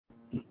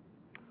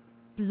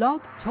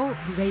Blog Talk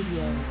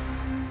Radio.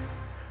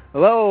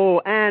 Hello,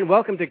 and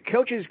welcome to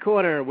Coach's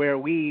Corner, where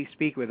we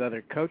speak with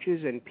other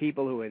coaches and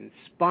people who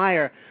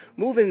inspire,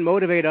 move, and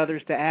motivate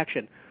others to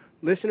action.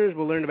 Listeners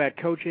will learn about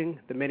coaching,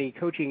 the many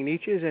coaching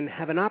niches, and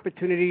have an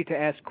opportunity to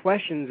ask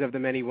questions of the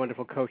many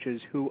wonderful coaches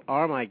who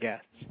are my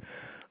guests.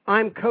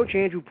 I'm Coach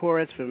Andrew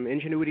Poretz from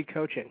Ingenuity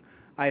Coaching.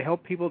 I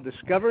help people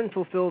discover and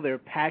fulfill their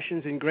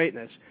passions and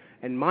greatness,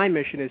 and my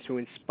mission is to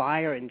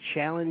inspire and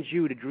challenge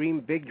you to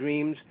dream big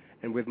dreams,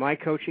 and with my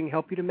coaching,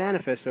 help you to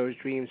manifest those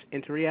dreams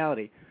into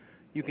reality.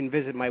 You can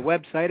visit my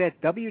website at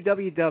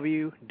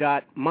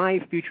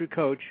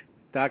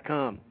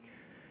www.myfuturecoach.com.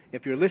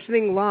 If you're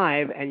listening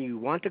live and you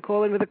want to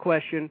call in with a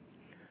question,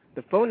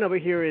 the phone number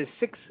here is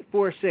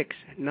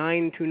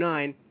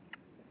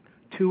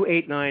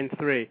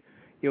 646-929-2893.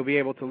 You'll be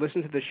able to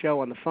listen to the show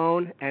on the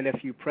phone, and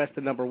if you press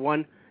the number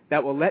 1,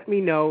 that will let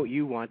me know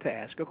you want to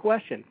ask a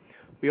question.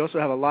 We also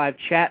have a live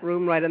chat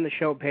room right on the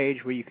show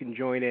page where you can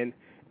join in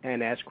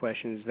and ask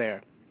questions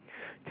there.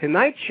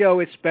 Tonight's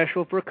show is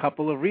special for a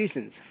couple of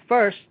reasons.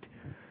 First,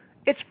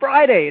 it's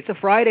Friday. It's a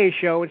Friday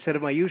show instead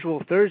of my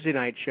usual Thursday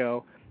night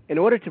show in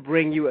order to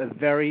bring you a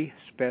very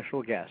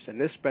special guest. And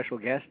this special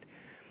guest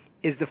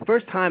is the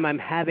first time I'm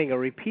having a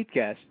repeat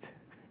guest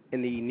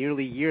in the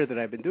nearly year that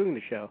I've been doing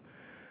the show.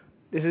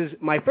 This is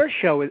my first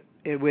show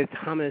with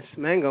Thomas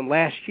Mangum.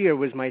 Last year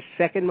was my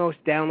second most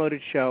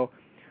downloaded show,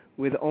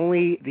 with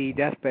only the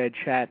deathbed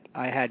chat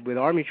I had with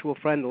our mutual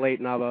friend, the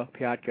late Nava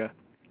Piatka,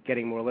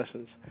 getting more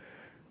listens.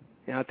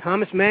 Now,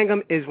 Thomas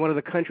Mangum is one of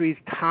the country's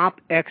top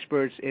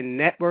experts in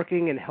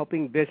networking and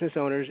helping business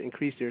owners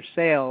increase their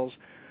sales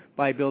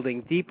by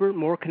building deeper,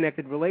 more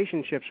connected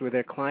relationships with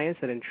their clients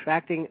and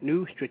attracting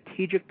new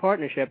strategic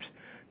partnerships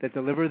that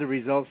deliver the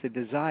results they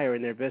desire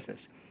in their business.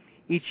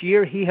 Each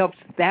year, he helps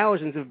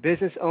thousands of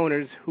business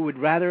owners who would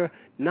rather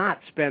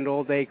not spend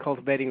all day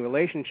cultivating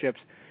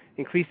relationships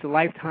increase the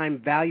lifetime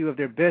value of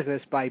their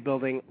business by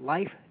building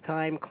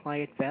lifetime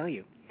client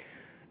value.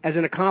 As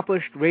an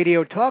accomplished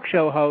radio talk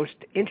show host,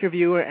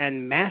 interviewer,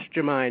 and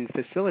mastermind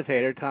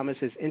facilitator, Thomas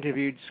has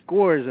interviewed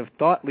scores of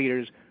thought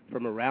leaders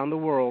from around the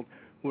world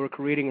who are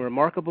creating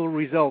remarkable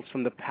results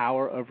from the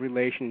power of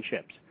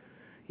relationships.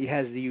 He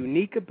has the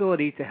unique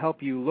ability to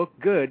help you look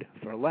good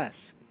for less.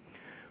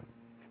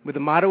 With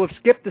the motto of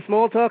skip the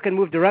small talk and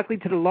move directly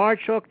to the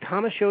large talk,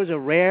 Thomas shows a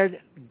rare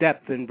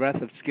depth and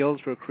breadth of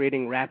skills for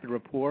creating rapid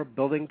rapport,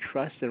 building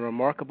trust, and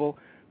remarkable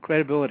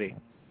credibility.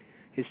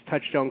 His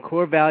touchstone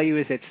core value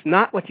is it's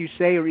not what you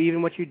say or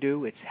even what you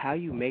do, it's how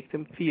you make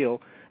them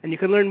feel. And you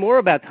can learn more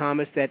about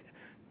Thomas at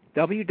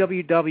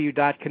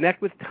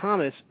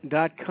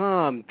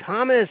www.connectwiththomas.com.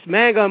 Thomas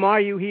Mangum,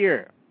 are you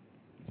here?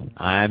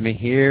 I'm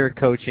here,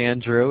 Coach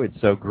Andrew. It's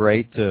so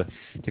great to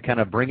kind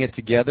of bring it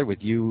together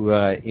with you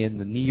in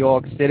the New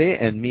York City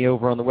and me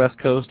over on the West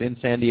Coast in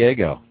San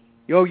Diego.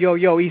 Yo, yo,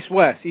 yo,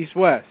 east-west,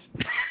 east-west.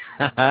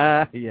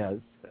 Yes.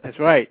 That's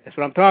right. That's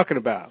what I'm talking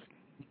about.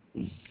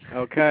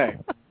 Okay.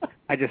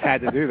 I just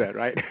had to do that,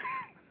 right?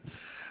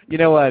 You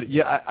know what?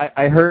 Yeah,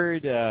 I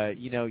heard.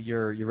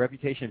 Your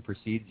reputation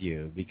precedes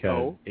you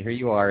because here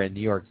you are in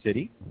New York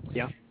City.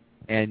 Yeah.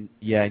 And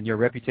your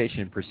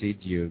reputation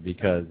precedes you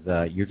because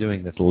you're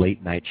doing this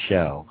late night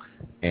show.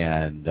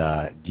 And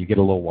do you get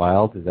a little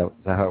wild? Is that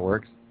how it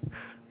works?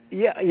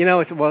 Yeah.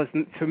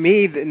 To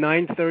me, the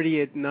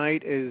 9:30 at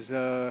night is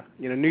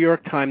New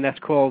York time. That's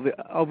called.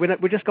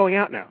 We're just going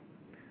out now.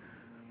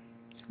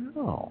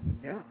 Oh.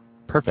 Yeah.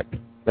 Perfect.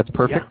 That's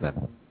perfect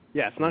then.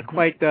 Yeah, it's not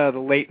quite the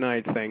late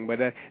night thing, but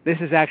this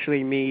is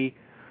actually me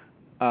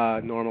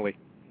normally.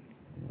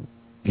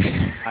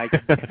 Oh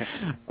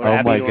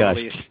my gosh!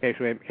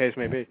 Case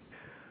may be.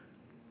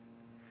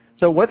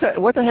 So what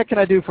the heck can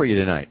I do for you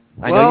tonight?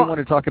 I know you want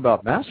to talk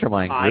about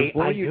Mastermind Group.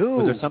 I do.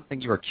 Was there something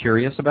you were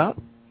curious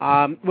about?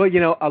 A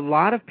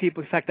lot of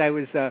people. In fact, I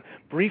was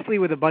briefly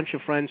with a bunch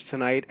of friends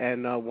tonight,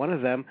 and one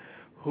of them,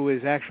 who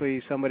is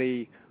actually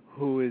somebody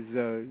who is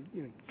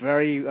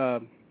very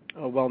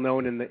well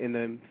known in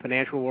the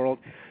financial world,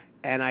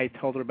 and I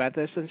told her about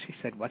this, and she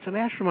said, "What's a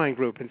mastermind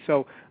group?" And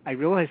so I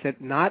realized that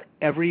not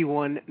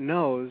everyone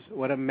knows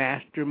what a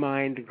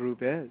mastermind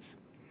group is.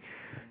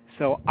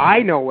 So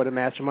I know what a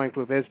mastermind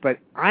group is, but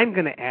I'm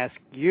going to ask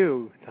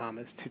you,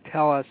 Thomas, to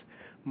tell us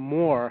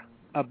more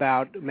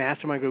about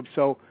mastermind groups.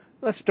 So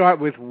let's start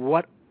with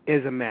what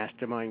is a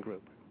mastermind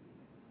group?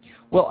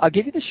 Well, I'll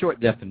give you the short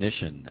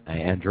definition,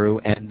 Andrew,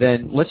 and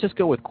then let's just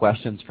go with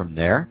questions from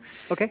there.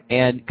 Okay.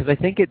 And because I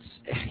think it's,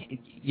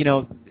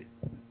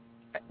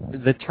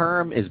 the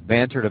term is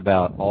bantered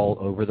about all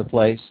over the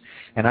place,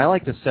 and I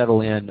like to settle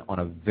in on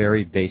a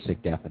very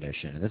basic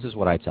definition, and this is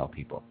what I tell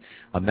people.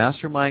 A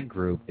mastermind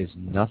group is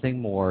nothing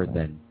more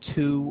than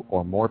two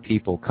or more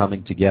people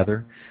coming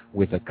together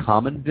with a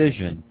common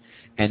vision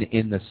and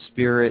in the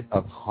spirit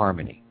of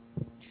harmony.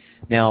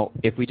 Now,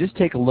 if we just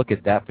take a look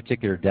at that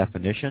particular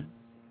definition,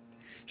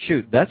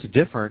 that's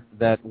different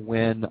than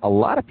when a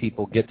lot of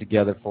people get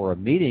together for a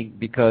meeting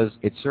because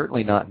it's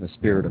certainly not in the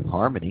spirit of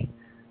harmony.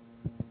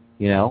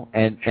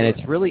 And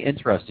it's really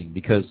interesting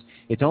because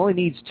it only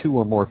needs two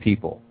or more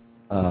people.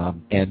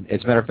 And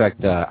as a matter of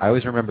fact, I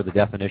always remember the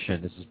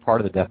definition. This is part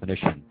of the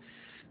definition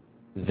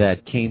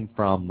that came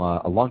from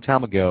a long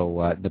time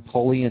ago.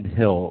 Napoleon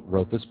Hill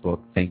wrote this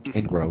book, Think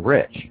and Grow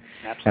Rich.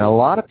 Absolutely. And a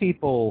lot of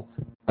people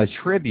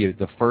attribute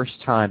the first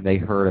time they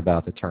heard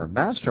about the term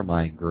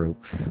mastermind group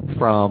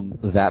from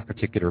that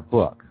particular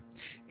book.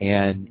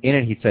 And in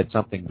it he said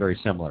something very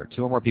similar.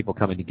 Two or more people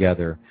coming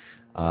together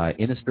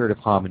in a spirit of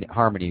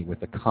harmony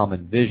with a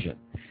common vision.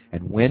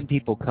 And when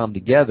people come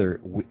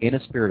together in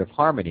a spirit of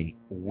harmony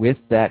with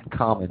that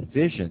common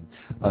vision,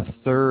 a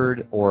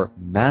third or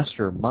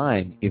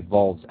mastermind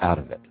evolves out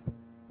of it.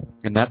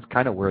 And that's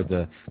kind of where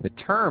the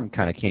term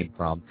kind of came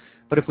from.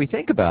 But if we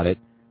think about it,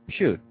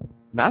 shoot,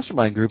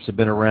 mastermind groups have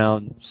been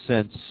around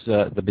since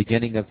the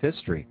beginning of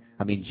history.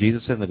 I mean,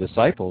 Jesus and the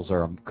disciples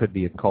could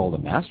be called a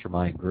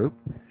mastermind group.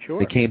 Sure.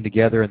 They came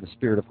together in the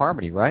spirit of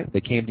harmony, right?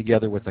 They came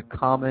together with a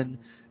common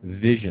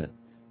vision.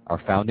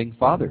 Our founding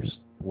fathers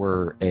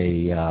were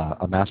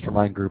a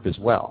mastermind group as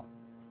well.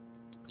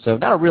 So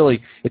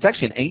it's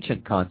actually an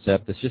ancient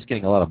concept that's just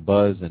getting a lot of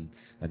buzz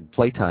and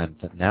playtime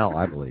now,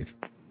 I believe.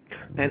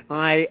 And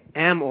I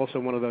am also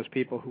one of those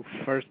people who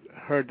first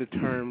heard the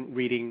term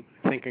reading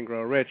Think and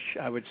Grow Rich,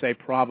 I would say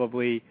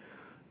probably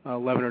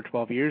 11 or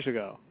 12 years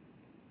ago.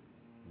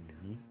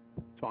 Mm-hmm.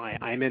 So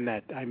I'm in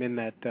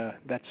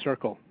that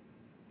circle.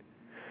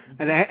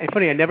 And it's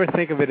funny, I never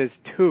think of it as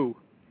two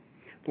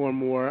or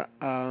more,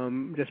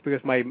 just because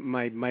my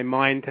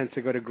mind tends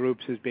to go to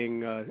groups as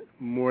being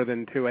more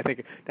than two. I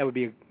think that would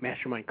be a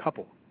mastermind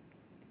couple.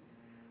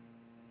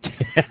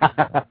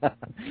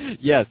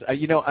 Yes,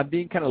 I'm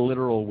being kind of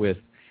literal with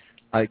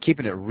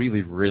keeping it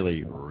really,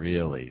 really,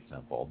 really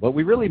simple. But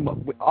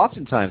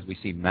oftentimes we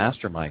see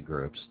mastermind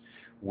groups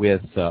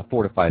with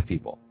 4 to 5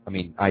 people. I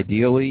mean,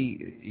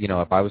 ideally,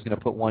 if I was going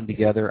to put one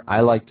together,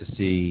 I like to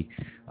see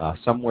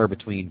somewhere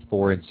between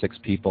 4 and 6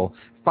 people.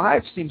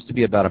 5 seems to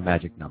be about a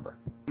magic number.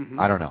 Mm-hmm.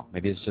 I don't know.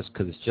 Maybe it's just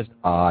because it's just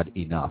odd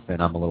enough,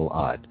 and I'm a little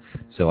odd.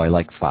 So I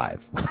like 5.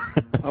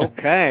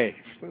 Okay.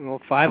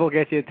 Well, 5 will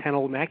get you 10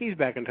 old Mackies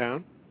back in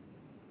town.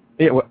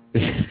 Yeah, well,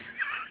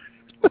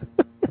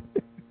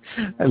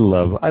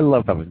 I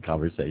love having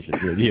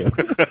conversations with you.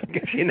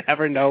 Because you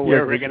never know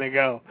where we're going to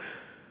go.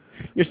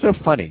 You're so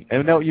funny.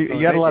 And no, you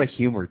got a lot of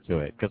humor to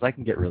it, because I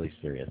can get really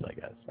serious, I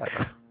guess.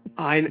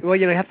 Well,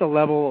 you have to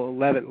level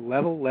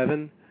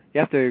 11. You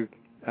have to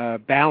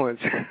balance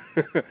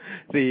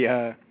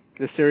the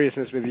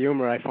seriousness with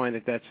humor. I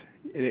find that's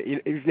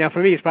now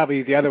for me it's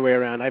probably the other way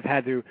around. I've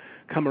had to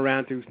come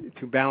around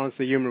to balance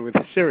the humor with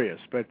the serious,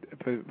 but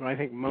I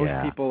think most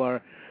people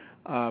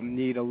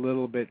need a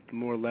little bit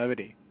more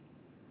levity.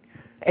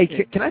 Hey,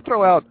 can I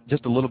throw out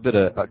just a little bit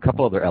a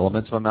couple other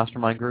elements of a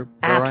mastermind group?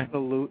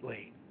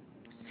 Absolutely.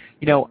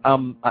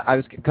 I'm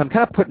kind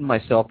of putting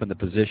myself in the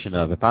position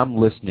of, if I'm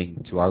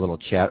listening to our little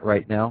chat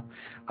right now,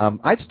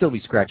 I'd still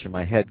be scratching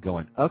my head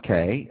going,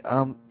 okay,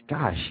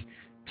 gosh,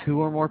 2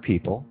 or more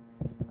people,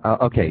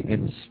 okay,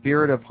 in the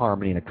spirit of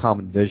harmony and a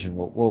common vision,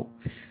 well,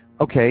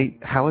 okay,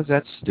 how is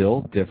that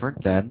still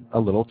different than a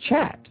little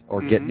chat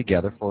or getting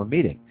together for a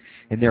meeting?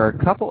 And there are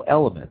a couple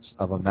elements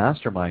of a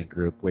mastermind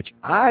group which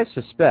I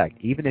suspect,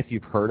 even if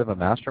you've heard of a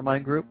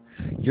mastermind group,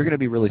 you're going to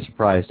be really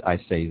surprised I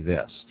say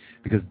this.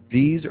 Because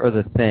these are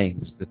the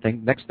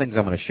next things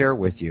I'm going to share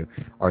with you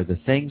are the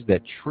things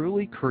that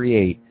truly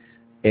create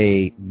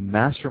a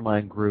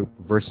mastermind group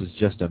versus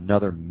just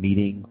another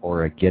meeting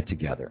or a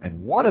get-together.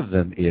 And one of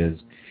them is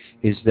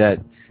that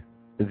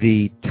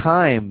the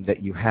time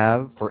that you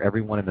have for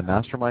everyone in the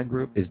mastermind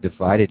group is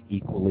divided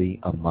equally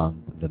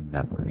among the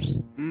members.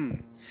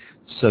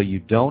 So you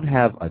don't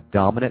have a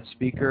dominant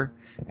speaker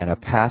and a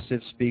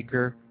passive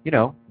speaker.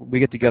 We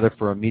get together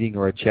for a meeting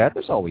or a chat,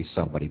 there's always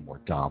somebody more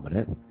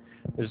dominant.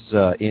 There's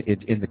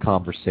in the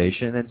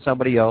conversation, and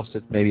somebody else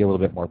that's maybe a little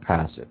bit more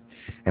passive.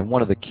 And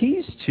one of the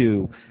keys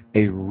to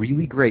a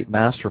really great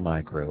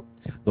mastermind group,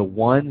 the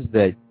ones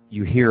that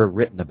you hear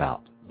written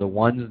about, the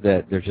ones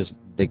that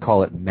they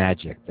call it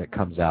magic that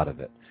comes out of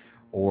it,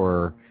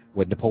 or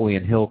what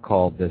Napoleon Hill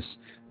called this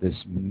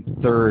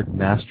third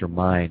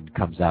mastermind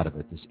comes out of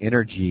it, this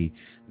energy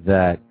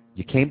that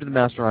you came to the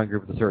mastermind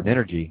group with a certain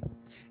energy,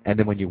 and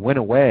then when you went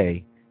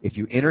away, if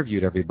you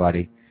interviewed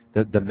everybody,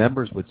 the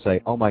members would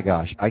say, oh my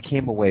gosh, I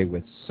came away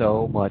with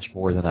so much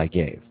more than I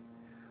gave.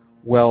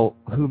 Well,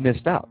 who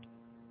missed out?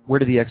 Where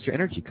did the extra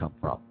energy come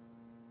from?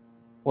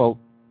 Well,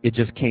 it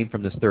just came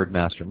from this third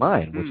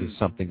mastermind, which is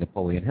something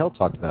Napoleon Hill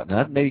talked about. Now,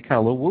 that may be kind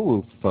of a little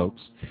woo-woo,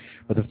 folks,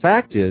 but the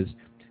fact is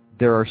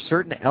there are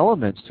certain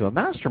elements to a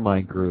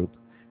mastermind group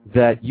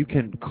that you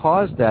can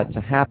cause that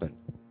to happen.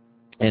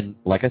 And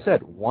like I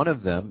said, one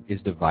of them is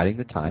dividing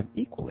the time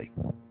equally.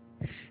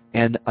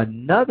 And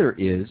another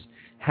is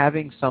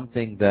having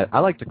something that I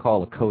like to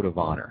call a code of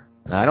honor.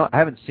 And I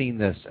haven't seen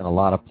this in a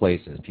lot of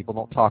places. People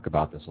don't talk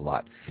about this a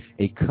lot.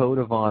 A code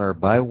of honor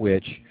by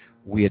which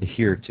we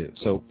adhere to.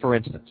 So, for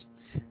instance,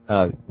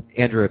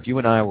 Andrew, if you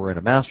and I were in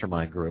a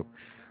mastermind group,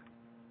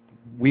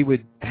 we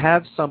would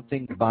have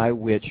something by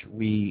which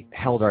we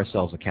held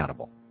ourselves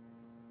accountable.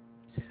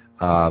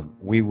 There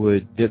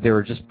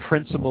were just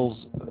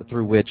principles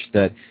through which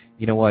that,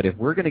 you know what, if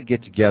we're going to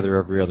get together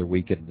every other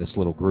week in this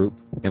little group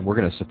and we're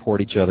going to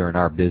support each other in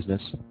our business,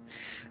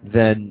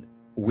 then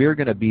we're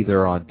going to be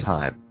there on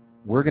time.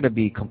 We're going to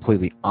be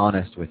completely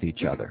honest with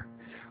each other.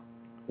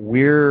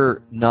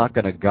 We're not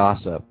going to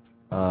gossip.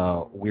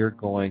 We're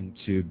going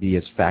to be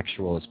as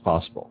factual as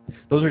possible.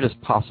 Those are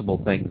just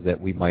possible things that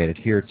we might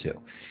adhere to.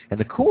 And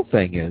the cool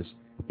thing is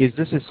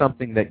this is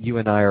something that you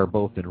and I are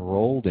both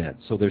enrolled in,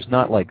 so there's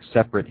not like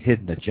separate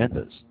hidden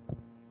agendas.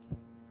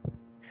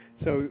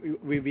 So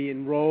we'd be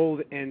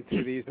enrolled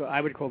into these, I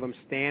would call them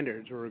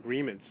standards or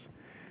agreements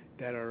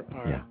that are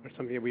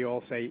something that we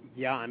all say,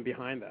 yeah, I'm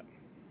behind that.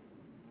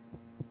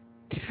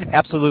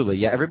 Absolutely,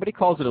 yeah. Everybody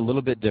calls it a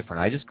little bit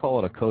different. I just call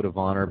it a code of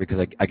honor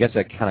because I guess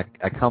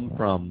I come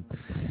from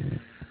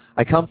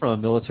a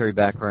military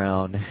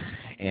background,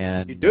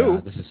 and you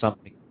do? This is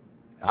something.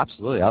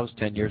 Absolutely, I was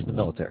 10 years in the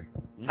military.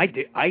 I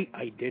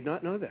did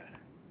not know that.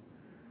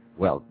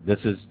 Well, this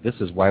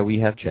is why we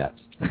have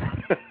chats.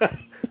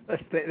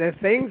 The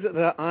things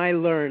that I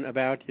learn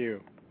about you.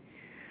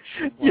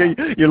 Wow.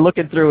 You're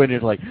looking through and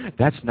you're like,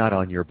 that's not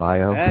on your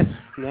bio. That's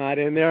not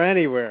in there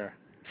anywhere.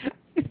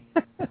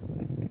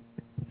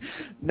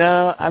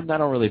 No, I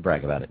don't really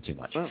brag about it too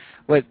much. Oh.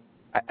 But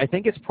I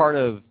think it's part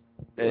of...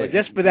 well,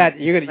 just for that,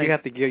 you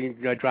have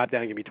to drop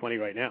down and give me 20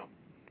 right now.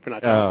 For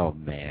not talking. Oh,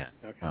 man.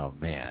 Okay. Oh,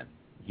 man.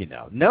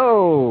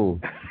 No.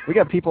 We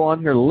got people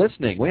on here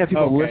listening. We have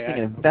people listening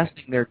and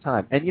investing their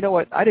time. And you know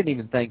what? I didn't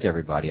even thank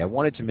everybody. I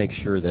wanted to make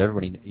sure that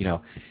everybody,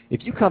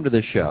 if you come to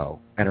the show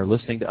and are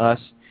listening to us,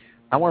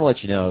 I want to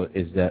let you know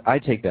is that I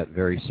take that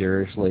very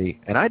seriously.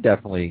 And I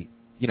definitely,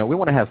 we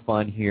want to have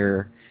fun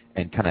here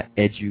and kind of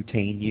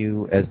edutain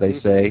you, as they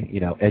say,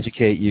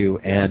 educate you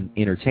and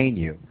entertain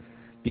you,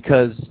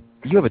 because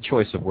you have a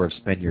choice of where to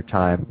spend your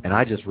time, and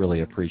I just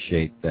really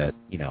appreciate that,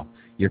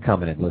 you're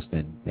coming and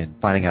listening and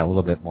finding out a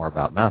little bit more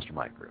about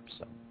Mastermind groups.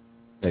 So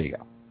there you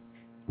go.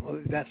 Well,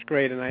 that's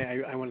great, and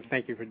I want to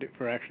thank you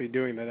for actually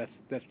doing that.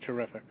 That's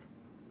terrific.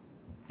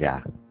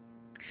 Yeah.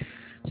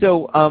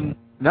 So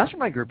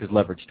Mastermind group is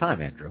leveraged time,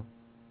 Andrew.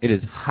 It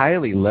is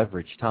highly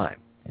leveraged time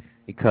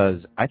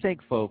because I think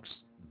folks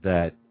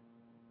that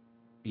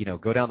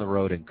go down the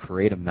road and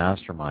create a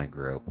mastermind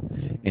group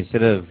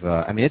instead of,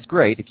 it's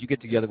great if you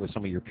get together with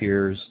some of your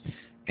peers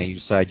and you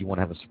decide you want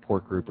to have a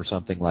support group or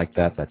something like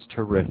that. That's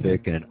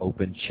terrific, in an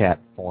open chat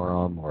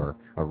forum or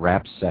a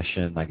rap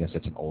session. I guess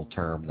it's an old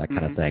term, that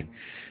kind of thing.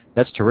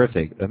 That's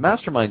terrific. A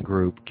mastermind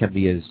group can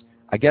be as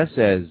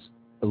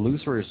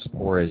loose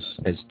or as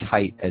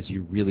tight as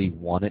you really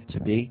want it to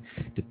be,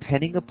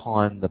 depending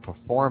upon the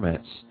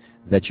performance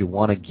that you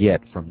want to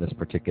get from this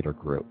particular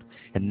group.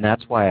 And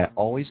that's why I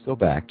always go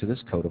back to this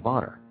code of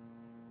honor,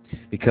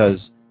 because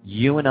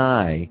you and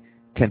I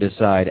can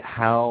decide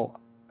how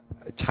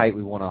tight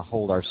we want to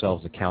hold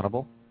ourselves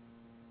accountable,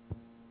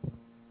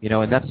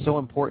 and that's so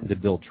important to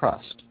build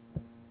trust.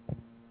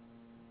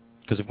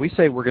 Because if we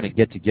say we're going to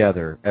get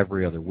together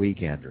every other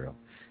week, Andrew,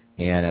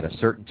 and at a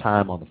certain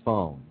time on the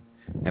phone,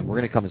 and we're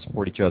going to come and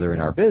support each other in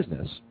our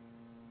business,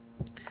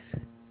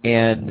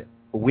 and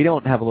we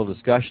don't have a little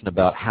discussion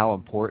about how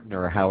important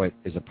or how it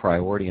is a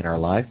priority in our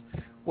life,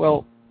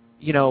 well,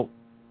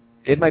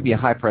 it might be a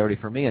high priority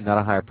for me and not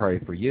a high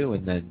priority for you,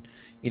 and then,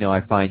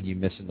 I find you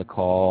missing the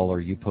call or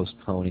you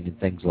postponing and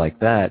things like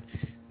that,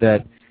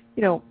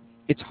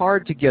 it's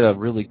hard to get a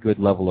really good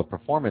level of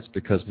performance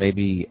because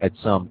maybe at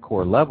some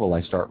core level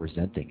I start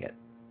resenting it.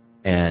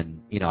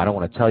 And, I don't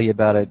want to tell you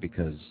about it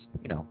because,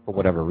 for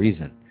whatever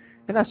reason.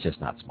 And that's just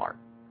not smart.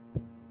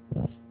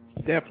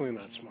 Definitely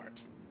not smart.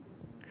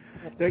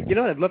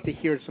 I'd love to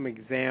hear some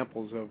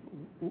examples of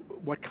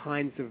what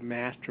kinds of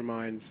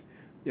masterminds,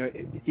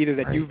 either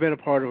that you've been a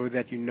part of or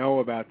that you know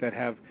about that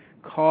have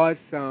caused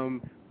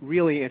some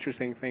really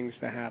interesting things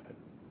to happen.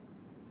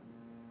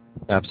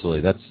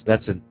 Absolutely.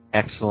 That's an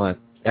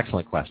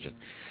excellent question.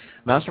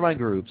 Mastermind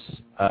groups,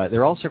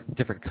 there are all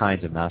different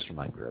kinds of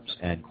mastermind groups,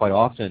 and quite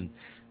often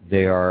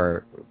they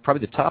are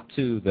probably the top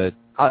two that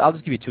I'll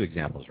just give you two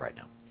examples right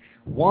now.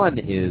 One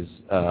is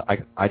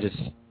I just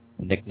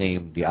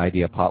nicknamed the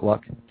idea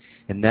potluck,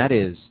 and that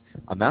is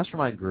a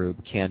mastermind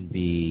group can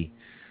be,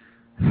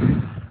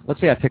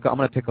 let's say I'm going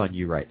to pick on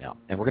you right now,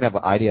 and we're going to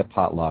have an idea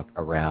potluck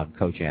around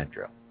Coach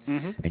Andrew.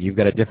 And you've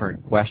got a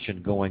different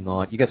question going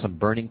on. You got some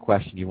burning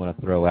question you want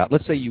to throw out.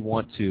 Let's say you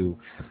want to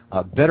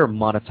better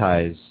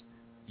monetize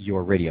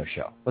your radio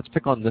show. Let's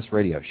pick on this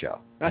radio show.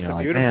 That's a thing.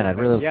 beautiful I'd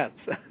really, yes.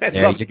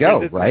 There you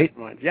go, right?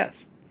 Yes.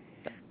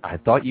 I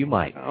thought you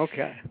might.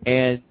 Okay.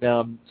 And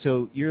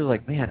so you're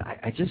like, man,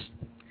 I just,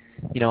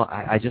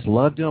 I just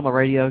love doing my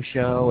radio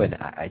show, and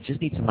I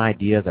just need some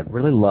ideas. I'd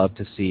really love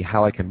to see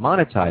how I can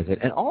monetize it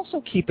and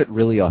also keep it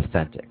really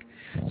authentic.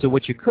 So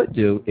what you could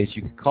do is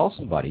you could call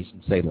some buddies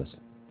and say, listen,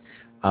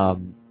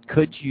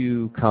 could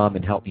you come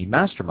and help me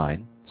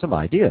mastermind some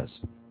ideas?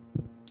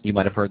 You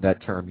might have heard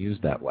that term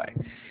used that way.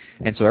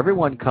 And so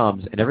everyone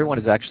comes, and everyone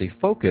is actually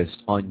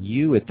focused on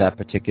you at that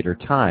particular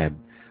time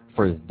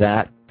for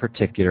that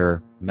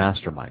particular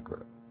mastermind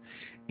group.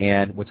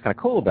 And what's kind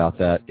of cool about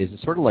that is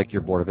it's sort of like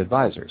your board of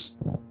advisors.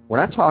 We're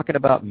not talking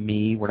about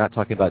me. We're not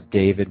talking about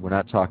David. We're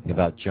not talking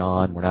about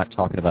John. We're not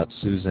talking about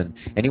Susan.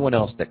 Anyone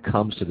else that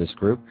comes to this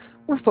group.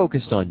 We're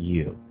focused on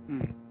you.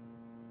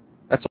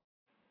 That's all.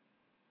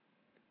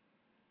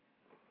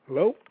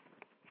 Hello?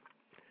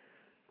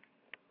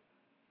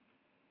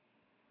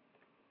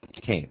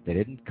 Came. They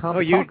didn't come Oh,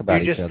 to talk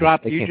about each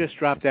other. You just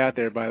dropped out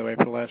there, by the way,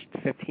 for the last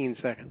 15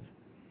 seconds.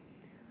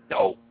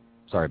 No.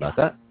 Sorry about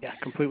that. Yeah,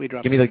 completely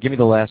dropped. Give me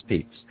the last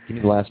piece. Give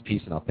me the last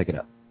piece, and I'll pick it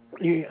up.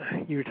 You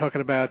were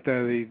talking about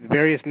the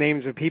various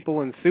names of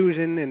people and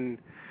Susan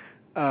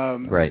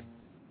and right.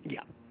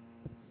 Yeah.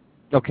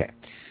 Okay.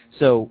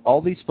 So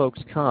all these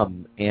folks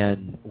come,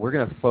 and we're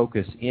going to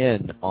focus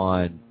in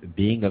on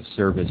being of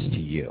service to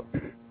you.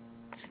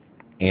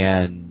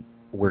 And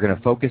we're going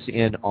to focus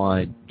in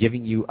on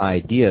giving you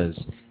ideas.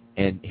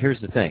 And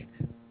here's the thing.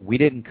 We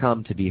didn't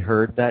come to be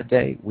heard that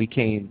day. We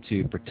came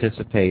to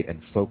participate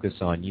and focus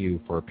on you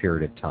for a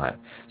period of time.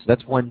 So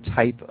that's one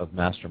type of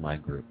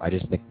mastermind group. I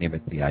just nickname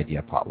it the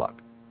Idea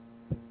Potluck.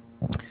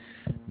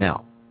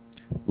 Now,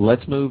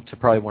 let's move to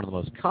probably one of the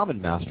most common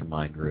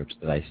mastermind groups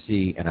that I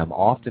see and I'm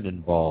often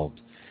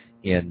involved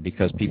in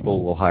because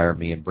people will hire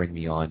me and bring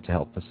me on to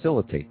help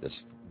facilitate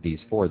these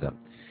for them.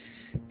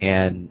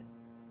 And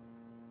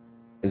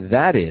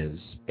that is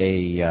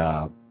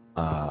a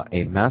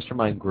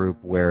mastermind group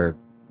where,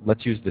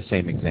 let's use the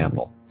same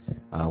example.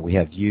 We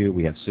have you,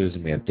 we have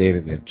Susan, we have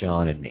David, we have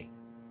John, and me.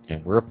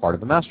 And we're a part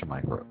of the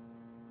mastermind group.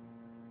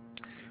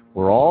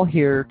 We're all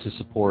here to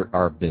support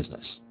our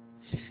business.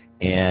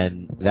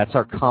 And that's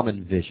our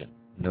common vision.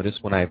 Notice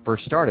when I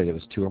first started, it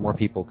was 2 or more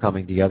people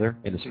coming together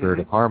in the spirit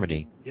of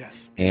harmony. Yes.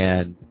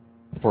 And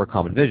for a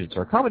common vision. So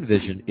our common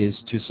vision is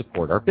to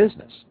support our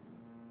business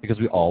because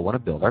we all want to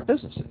build our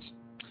businesses.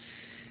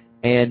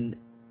 And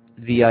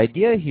the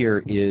idea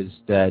here is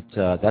that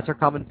that's our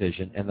common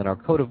vision, and then our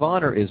code of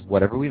honor is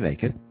whatever we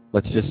make it.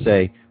 Let's just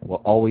say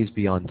we'll always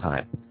be on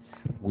time.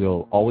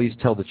 We'll always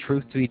tell the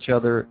truth to each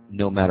other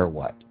no matter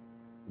what.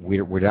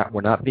 We're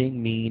not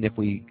being mean if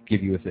we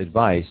give you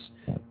advice.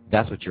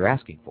 That's what you're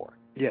asking for.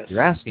 Yes.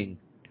 You're asking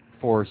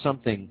for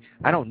something.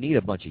 I don't need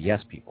a bunch of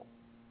yes people.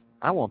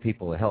 I want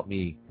people to help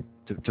me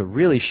to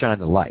really shine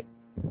the light.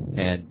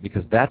 And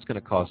because that's going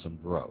to cause some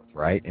growth,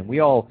 right? And we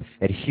all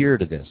adhere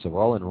to this, so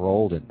we're all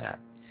enrolled in that.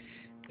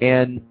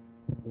 And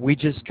we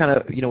just kind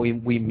of,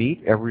 we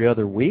meet every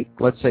other week,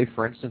 let's say,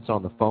 for instance,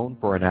 on the phone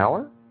for an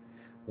hour.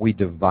 We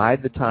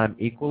divide the time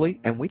equally,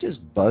 and we just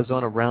buzz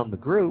on around the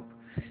group,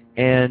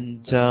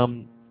 and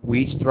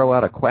we each throw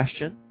out a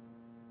question,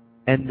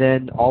 and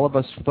then all of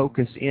us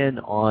focus in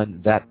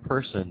on that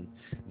person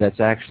that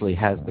actually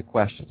has the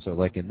question. So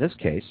like in this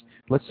case,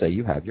 let's say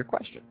you have your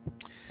question,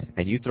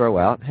 and you throw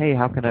out, hey,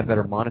 how can I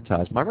better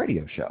monetize my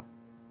radio show?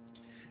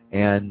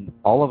 And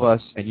all of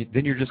us, and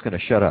then you're just going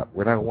to shut up.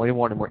 We're not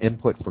wanting more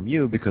input from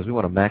you because we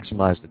want to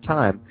maximize the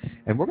time,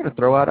 and we're going to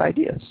throw out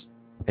ideas.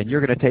 And you're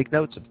going to take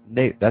notes.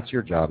 That's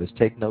your job, is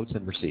take notes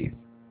and receive.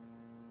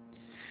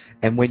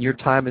 And when your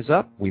time is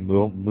up, we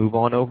move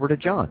on over to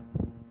John.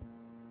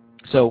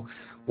 So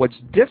what's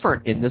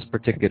different in this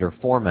particular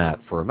format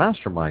for a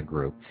mastermind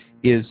group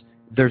is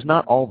there's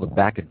not all the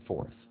back and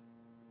forth.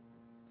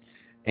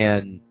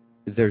 And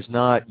there's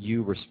not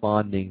you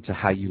responding to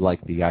how you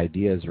like the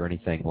ideas or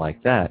anything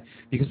like that,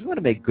 because we want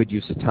to make good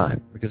use of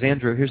time. Because,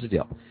 Andrew, here's the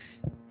deal.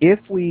 If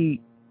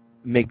we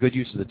make good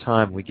use of the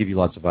time, we give you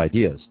lots of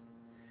ideas.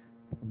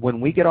 When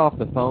we get off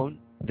the phone,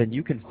 then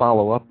you can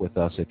follow up with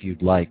us if you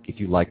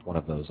liked one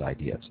of those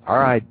ideas.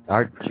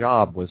 Our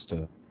job was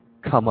to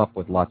come up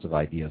with lots of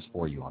ideas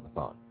for you on the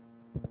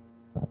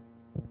phone.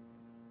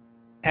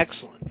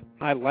 Excellent.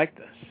 I like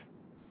this.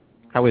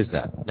 How is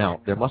that? Now,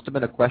 there must have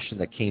been a question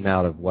that came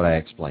out of what I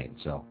explained,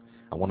 so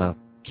I want to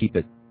keep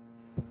it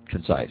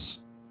concise.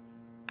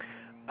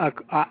 At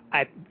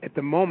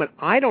the moment,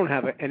 I don't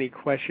have any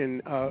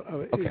question.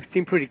 Okay. It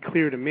seemed pretty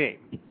clear to me.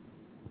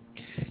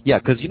 Yeah,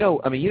 because you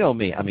know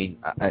me. I mean,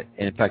 and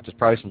in fact, there's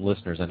probably some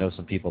listeners. I know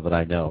some people that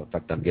I know. In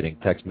fact, I'm getting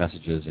text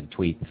messages and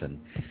tweets, and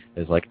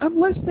it's like, I'm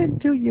listening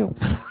to you.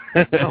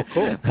 Oh,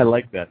 cool. I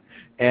like that.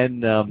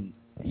 And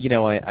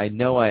I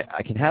know I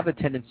can have a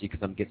tendency because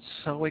I'm getting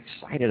so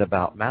excited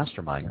about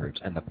mastermind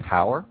groups and the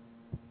power,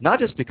 not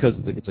just because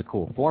it's a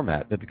cool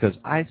format, but because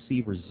I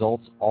see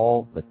results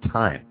all the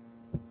time.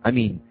 I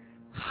mean,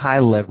 high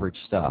leverage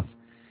stuff.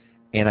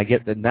 And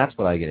that's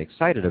what I get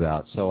excited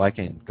about, so I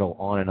can go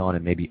on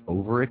and maybe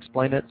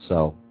over-explain it.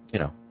 So,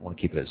 I want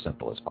to keep it as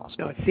simple as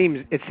possible. No, it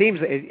seems.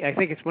 I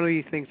think it's one of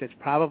these things that's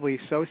probably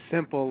so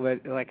simple that,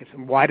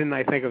 why didn't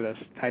I think of this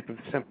type of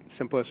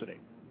simplicity?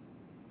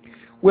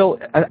 Well,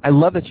 I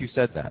love that you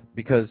said that,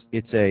 because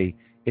it's a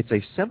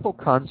simple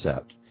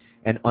concept,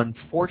 and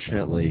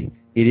unfortunately,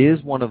 it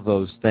is one of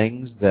those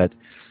things that,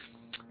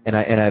 and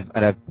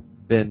I've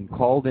been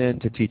called in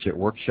to teach at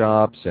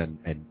workshops and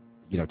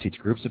teach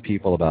groups of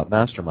people about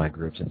mastermind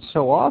groups, and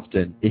so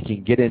often it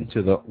can get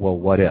into the, well,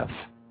 what if?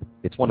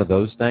 It's one of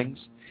those things.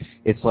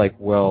 It's like,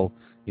 well,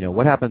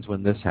 what happens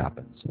when this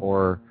happens?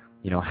 Or,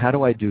 how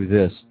do I do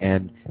this?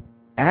 And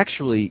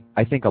actually,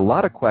 I think a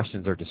lot of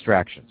questions are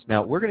distractions.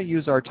 Now, we're going to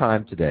use our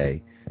time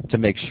today to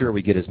make sure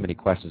we get as many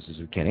questions as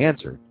we can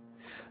answered.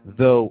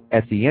 Though,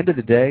 at the end of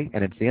the day,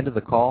 and at the end of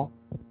the call,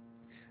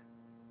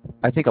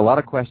 I think a lot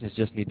of questions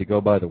just need to go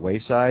by the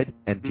wayside,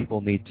 and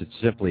people need to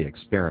simply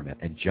experiment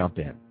and jump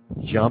in.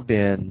 Jump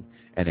in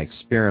and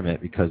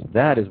experiment, because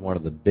that is one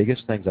of the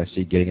biggest things I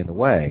see getting in the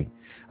way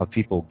of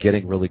people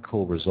getting really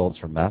cool results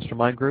from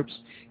mastermind groups,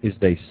 is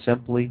they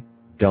simply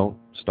don't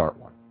start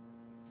one.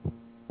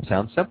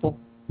 Sounds simple.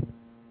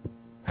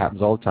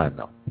 Happens all the time,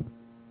 though.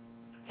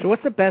 So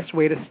what's the best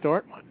way to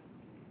start one?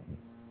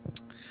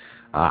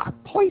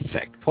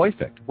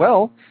 Perfect.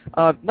 Well,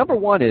 number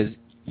one is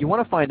you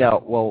want to find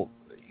out, well,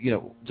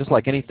 just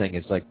like anything,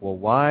 it's like, well,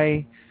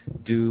 why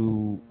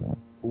do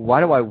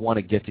I want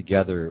to get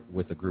together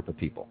with a group of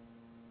people?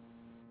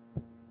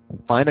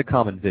 Find a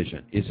common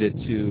vision. Is it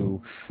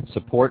to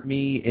support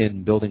me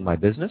in building my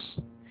business?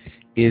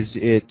 Is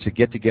it to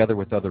get together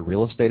with other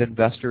real estate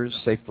investors,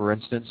 say, for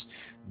instance,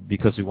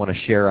 because we want to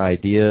share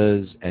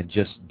ideas and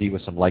just be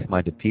with some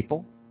like-minded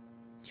people?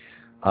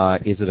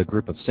 Is it a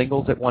group of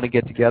singles that want to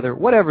get together?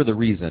 Whatever the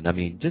reason, I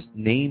mean, just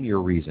name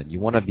your reason. You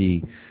want to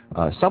be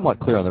somewhat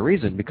clear on the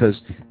reason, because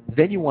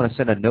then you want to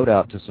send a note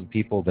out to some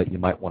people that you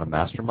might want to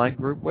mastermind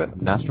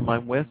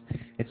with,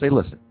 and say,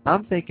 listen,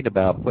 I'm thinking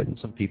about putting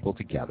some people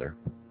together,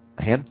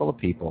 a handful of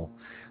people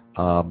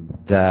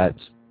that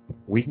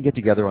we can get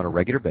together on a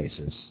regular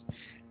basis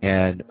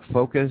and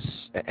focus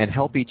and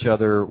help each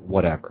other,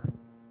 whatever.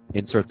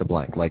 Insert the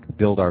blank, like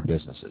build our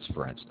businesses,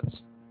 for instance.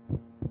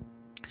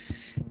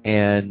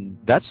 And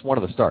that's one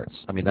of the starts.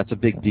 I mean, that's a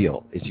big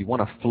deal, is you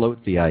want to float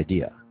the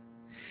idea.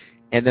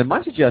 And then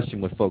my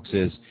suggestion with folks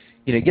is,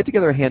 get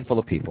together a handful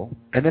of people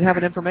and then have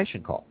an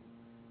information call.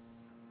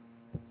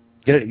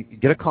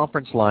 Get a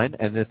conference line,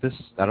 and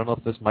I don't know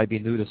if this might be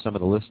new to some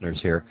of the listeners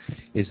here,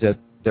 is that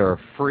there are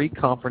free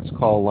conference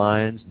call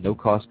lines,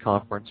 no-cost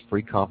conference,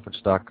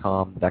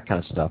 freeconference.com, that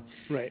kind of stuff.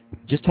 Right.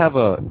 Just have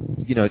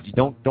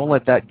don't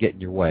let that get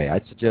in your way.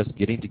 I'd suggest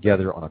getting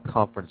together on a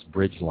conference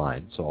bridge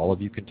line so all of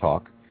you can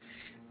talk,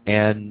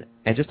 and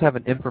just have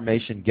an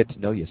information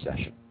get-to-know-you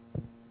session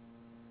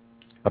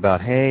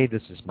about, hey,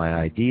 this is my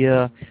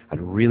idea. I'd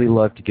really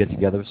love to get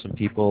together with some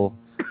people.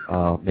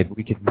 Maybe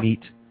we could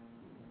meet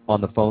on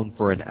the phone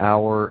for an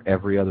hour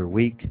every other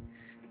week,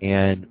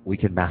 and we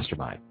can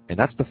mastermind. And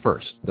that's the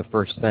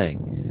first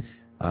thing.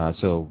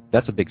 So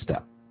that's a big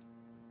step.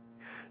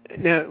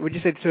 Now, would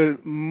you say, so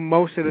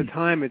most of the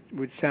time it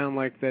would sound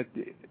like that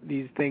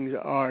these things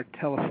are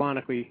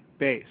telephonically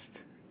based?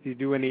 Do you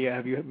do any,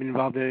 have you been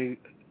involved in any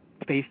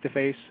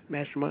face-to-face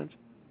masterminds?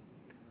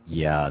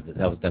 Yeah,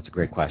 that's a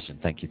great question.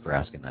 Thank you for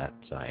asking that,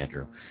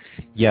 Andrew.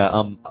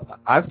 Yeah,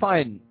 I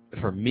find,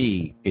 for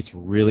me, it's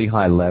really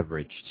high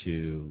leverage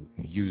to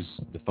use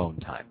the phone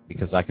time,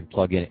 because I can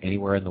plug in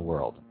anywhere in the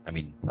world. I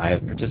mean, I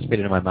have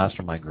participated in my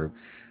mastermind group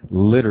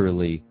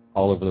literally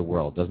all over the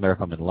world. Doesn't matter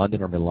if I'm in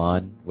London or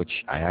Milan, which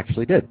I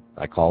actually did.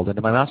 I called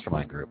into my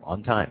mastermind group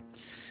on time.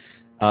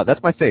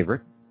 That's my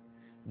favorite.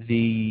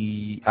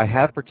 I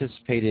have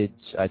participated,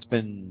 it's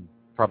been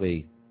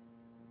probably,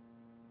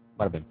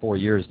 might have been 4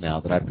 years now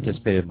that I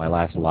participated in my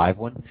last live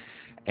one,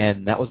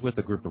 and that was with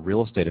a group of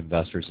real estate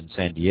investors in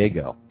San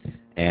Diego.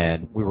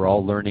 And we were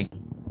all learning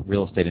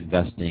real estate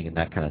investing and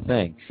that kind of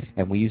thing.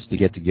 And we used to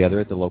get together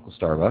at the local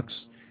Starbucks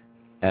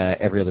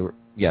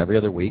every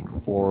other week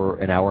for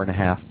an hour and a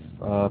half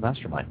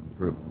mastermind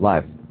group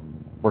live.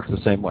 Works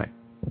the same way.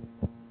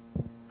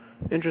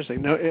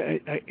 Interesting. No,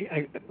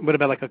 what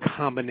about like a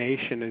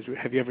combination?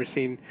 Have you ever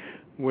seen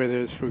where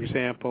there's, for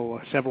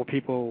example, several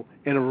people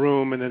in a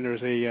room, and then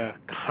there's a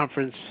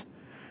conference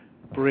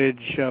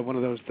bridge, one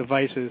of those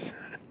devices?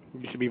 It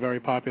used to be very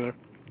popular.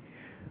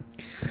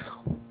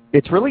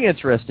 It's really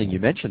interesting you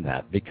mentioned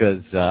that,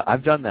 because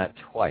I've done that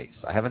twice.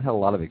 I haven't had a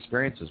lot of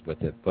experiences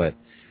with it, but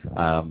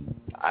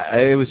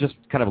it was just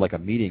kind of like a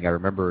meeting. I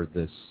remember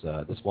this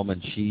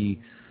woman, she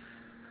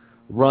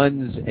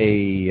runs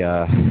a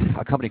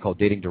company called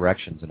Dating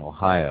Directions in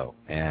Ohio,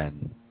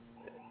 and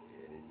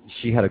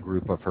she had a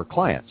group of her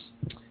clients,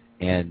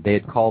 and they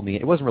had called me.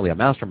 It wasn't really a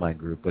mastermind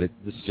group, but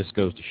this just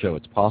goes to show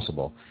it's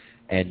possible.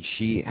 And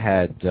she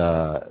had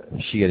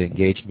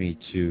engaged me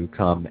to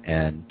come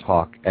and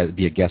talk,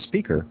 be a guest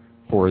speaker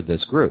for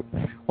this group.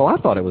 Well, I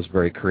thought it was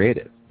very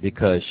creative,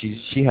 because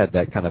she had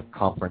that kind of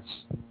conference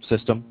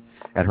system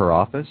at her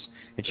office,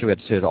 and she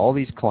had all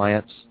these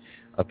clients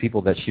of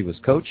people that she was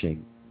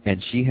coaching,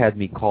 and she had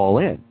me call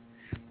in,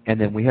 and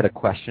then we had a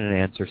question and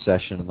answer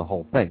session and the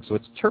whole thing. So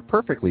it's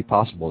perfectly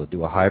possible to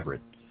do a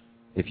hybrid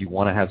if you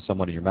want to have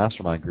someone in your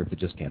mastermind group that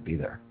just can't be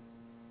there.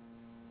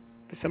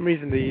 For some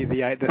reason,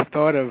 the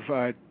thought of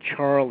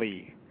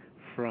Charlie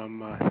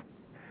from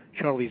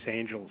Charlie's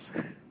Angels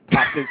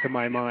popped into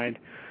my mind.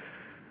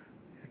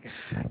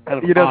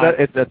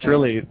 That's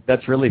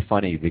really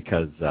funny,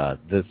 because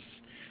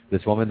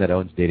this woman that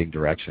owns Dating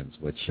Directions,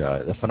 which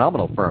a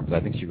phenomenal firm, but I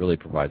think she really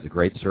provides a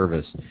great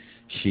service.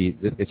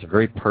 It's a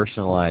very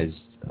personalized,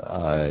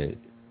 I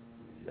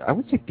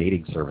wouldn't say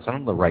dating service. I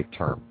don't know the right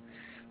term,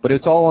 but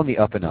it's all on the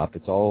up and up.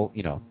 It's all,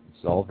 it's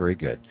all very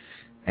good.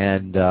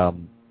 And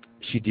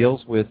she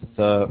deals with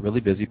really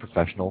busy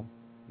professional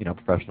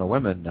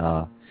women.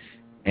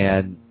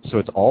 And so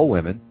it's all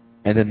women,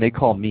 and then they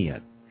call me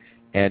in.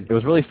 And it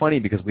was really funny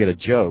because we had a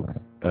joke.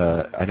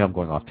 I know I'm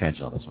going off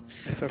tangent on this one.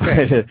 It's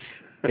okay.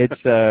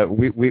 It's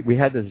we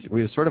had this.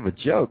 We was sort of a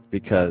joke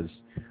because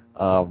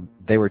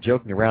they were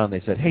joking around.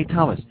 They said, "Hey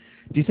Thomas,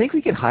 do you think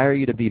we could hire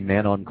you to be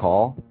man on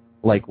call,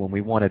 like when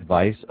we want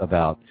advice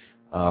about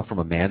from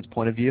a man's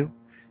point of view?"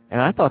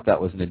 And I thought that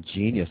was an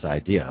ingenious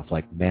idea of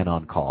like man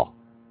on call.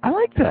 I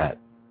like that.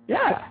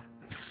 Yeah.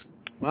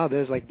 Wow,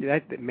 there's like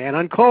that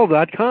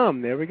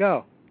manoncall.com. There we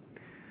go.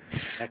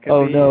 That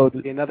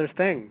could be another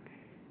thing.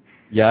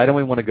 Yeah, I don't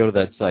even want to go to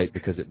that site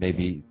because it may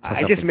be.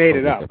 I just made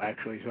it up,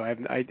 actually, so I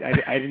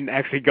didn't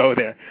actually go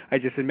there. I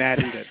just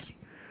imagined it.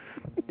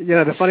 You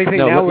know, the funny thing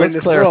now we're in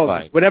this world,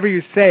 whatever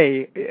you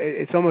say,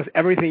 it's almost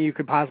everything you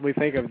could possibly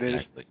think of.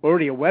 There's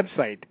already a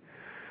website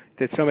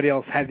that somebody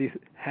else had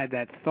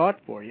that thought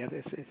for you.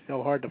 It's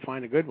so hard to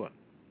find a good one.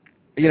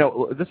 You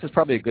know, this is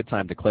probably a good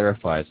time to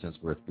clarify since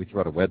we threw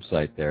out a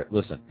website there.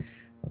 Listen,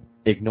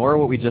 ignore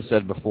what we just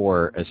said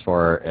before as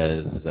far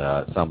as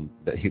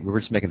we were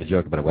just making a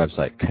joke about a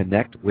website.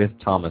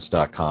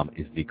 ConnectWithThomas.com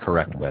is the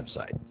correct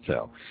website.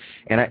 So,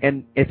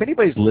 and if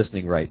anybody's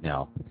listening right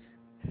now,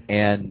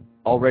 and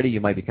already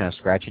you might be kind of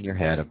scratching your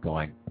head of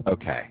going,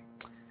 okay,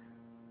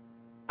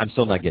 I'm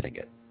still not getting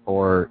it.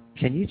 Or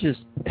can you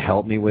just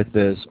help me with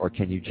this? Or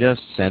can you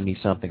just send me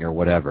something or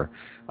whatever?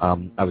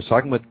 I was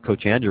talking with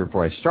Coach Andrew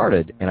before I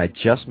started, and I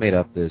just made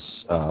up this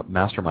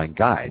Mastermind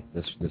guide,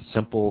 this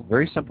simple,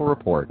 very simple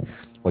report,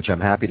 which I'm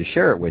happy to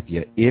share it with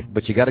you.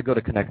 But you got to go to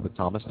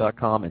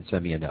connectwiththomas.com and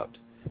send me a note.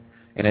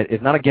 And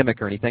it's not a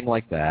gimmick or anything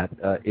like that.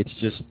 It's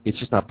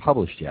just not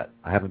published yet.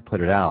 I haven't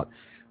put it out,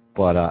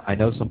 but I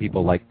know some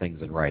people like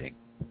things in writing.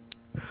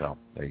 So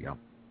there you go.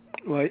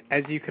 Well,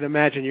 as you can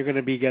imagine, you're going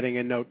to be getting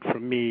a note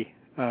from me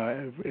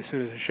as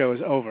soon as the show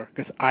is over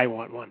because I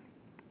want one.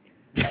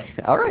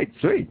 All right,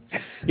 sweet.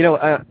 You know,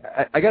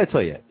 I got to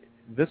tell you,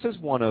 this is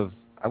one of.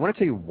 I want to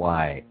tell you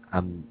why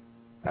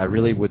I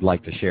really would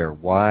like to share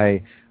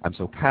why I'm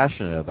so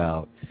passionate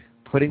about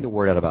putting the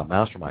word out about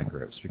mastermind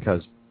groups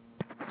because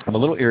I'm a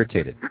little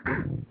irritated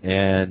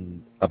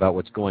and about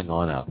what's going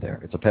on out there.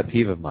 It's a pet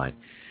peeve of mine,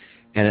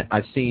 and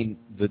I've seen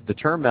the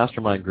term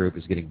mastermind group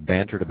is getting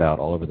bantered about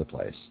all over the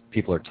place.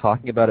 People are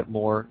talking about it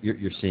more.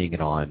 You're seeing it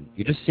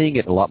you're just seeing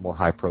it in a lot more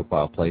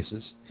high-profile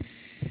places,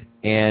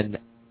 and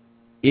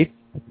if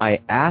I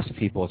ask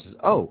people, it says,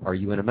 "Oh, are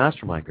you in a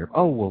mastermind group?"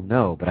 "Oh, well,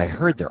 no, but I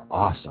heard they're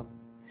awesome."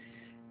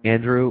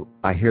 Andrew,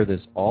 I hear this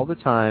all the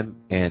time,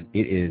 and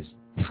it is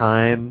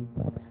time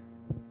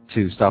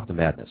to stop the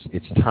madness.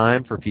 It's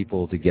time for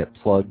people to get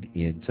plugged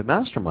into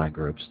mastermind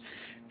groups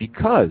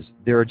because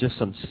there are just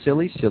some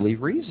silly, silly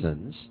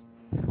reasons,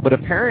 but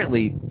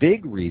apparently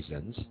big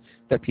reasons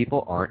that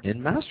people aren't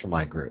in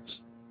mastermind groups.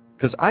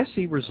 Because I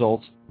see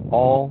results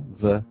all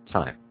the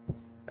time.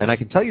 And I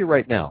can tell you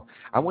right now,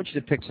 I want you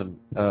to pick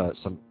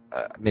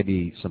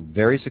maybe some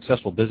very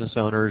successful business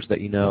owners that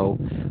you know,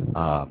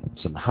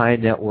 some high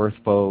net worth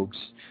folks,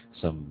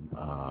 a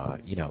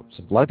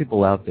lot of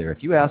people out there.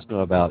 If you ask them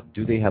about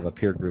do they have a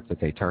peer group that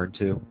they turn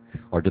to,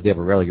 or do they have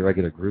a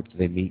regular group that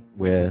they meet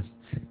with,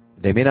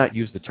 they may not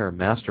use the term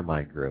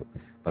mastermind group,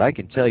 but I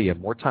can tell you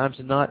more times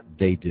than not,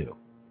 they do.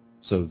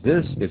 So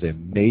this is a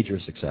major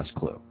success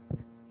clue.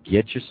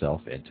 Get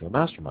yourself into a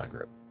mastermind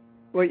group.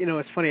 Well, you know,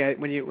 it's funny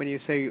when you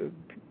say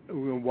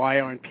why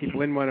aren't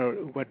people in one or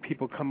what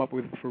people come up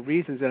with for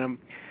reasons, and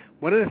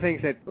one of the things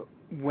that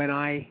when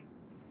I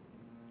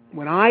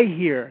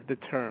hear the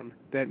term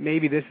that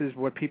maybe this is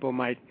what people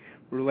might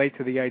relate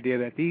to the idea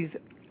that these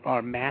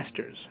are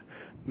masters.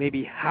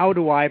 Maybe how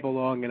do I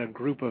belong in a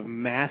group of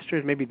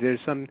masters? Maybe there's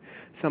some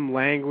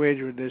language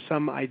or there's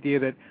some idea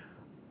that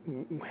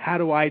how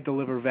do I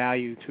deliver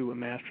value to a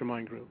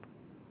mastermind group?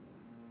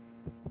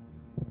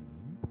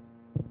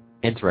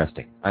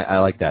 Interesting. I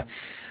like that.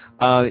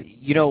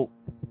 You know,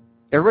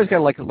 everybody's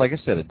got, like I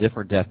said, a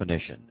different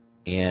definition,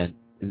 and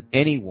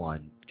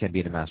anyone can be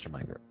in a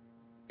mastermind group.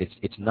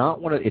 It's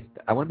not one of.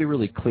 I want to be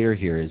really clear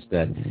here is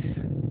that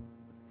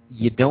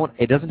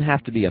it doesn't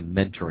have to be a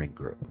mentoring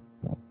group,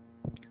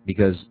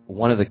 because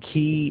one of the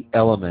key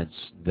elements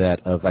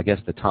of I guess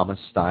the Thomas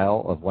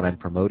style of what I'm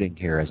promoting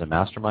here as a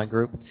mastermind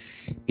group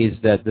is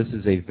that this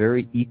is a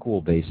very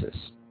equal basis.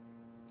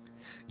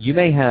 You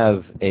may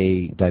have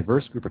a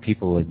diverse group of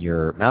people in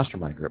your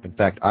mastermind group. In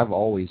fact, I've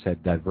always had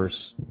a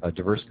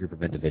diverse group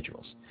of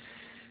individuals.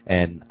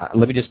 And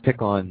let me just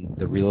pick on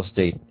the real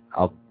estate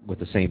with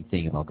the same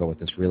theme. I'll go with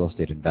this real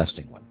estate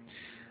investing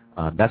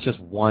one. That's just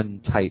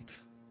one type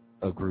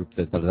of group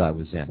that I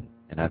was in.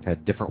 And I've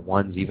had different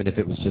ones, even if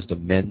it was just a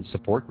men's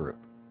support group.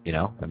 You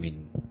know, I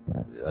mean,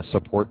 a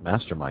support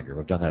mastermind group.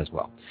 I've done that as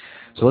well.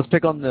 So let's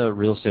pick on the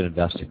real estate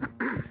investing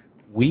group.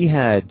 We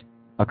had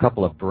a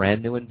couple of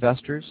brand new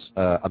investors,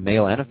 a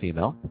male and a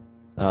female.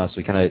 So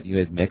we you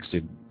had mixed,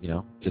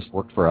 just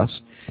worked for us.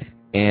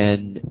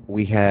 And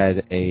we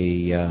had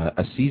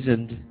a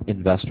seasoned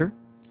investor,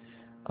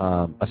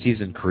 a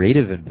seasoned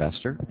creative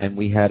investor, and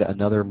we had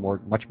another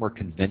much more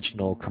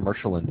conventional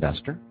commercial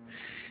investor.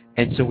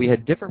 And so we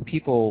had different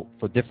people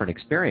for different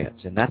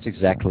experience, and that's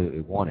exactly what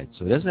we wanted.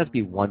 So it doesn't have to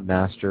be one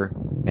master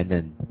and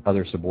then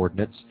other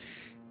subordinates,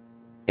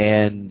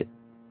 and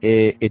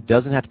it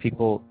doesn't have to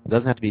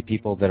be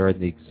people that are in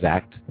the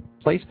exact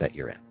place that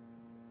you're in.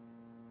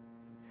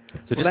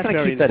 So just kind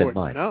of keep that in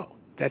mind. No,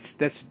 that's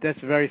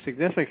very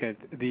significant.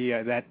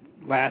 That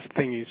last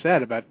thing you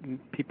said about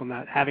people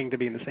not having to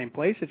be in the same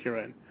place that you're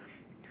in,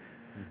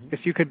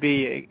 because it could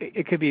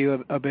be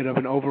a bit of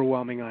an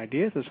overwhelming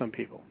idea to some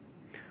people.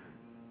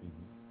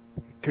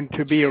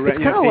 To be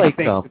around, they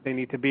think that they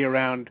need to be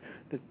around.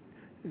 That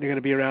they're going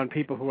to be around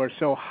people who are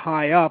so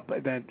high up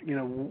that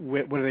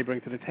what do they bring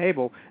to the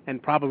table,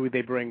 and probably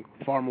they bring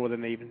far more than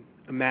they even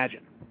imagine.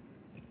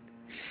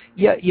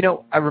 Yeah,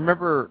 I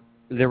remember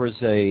there was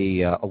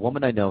a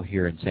woman I know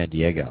here in San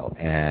Diego,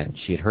 and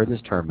she had heard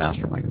this term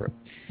mastermind group,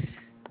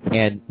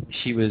 and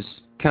she was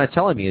kind of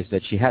telling me is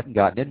that she hadn't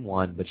gotten in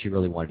one, but she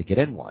really wanted to get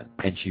in one,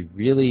 and she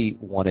really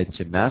wanted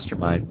to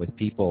mastermind with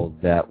people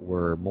that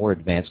were more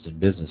advanced in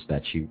business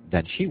than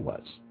she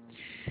was.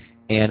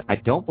 And I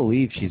don't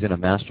believe she's in a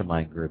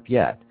mastermind group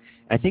yet.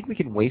 I think we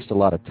can waste a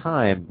lot of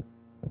time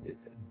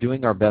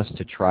doing our best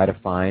to try to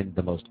find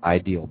the most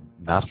ideal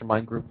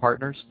mastermind group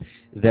partners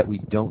that we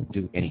don't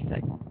do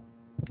anything.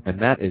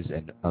 And that is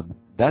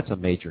that's a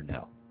major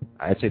no.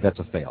 I'd say that's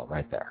a fail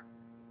right there.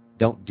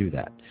 Don't do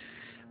that.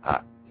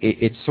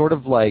 It's sort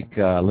of like,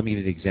 let me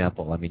give you an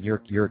example. I mean,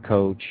 you're a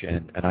coach,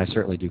 and I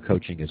certainly do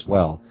coaching as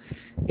well.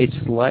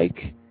 It's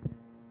like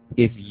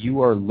if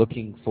you are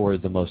looking for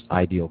the most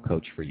ideal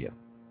coach for you,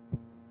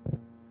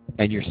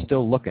 and you're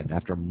still looking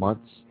after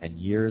months and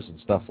years and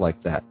stuff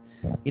like that.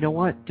 You know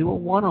what? Do a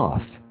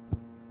one-off.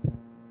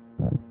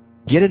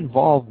 Get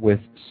involved with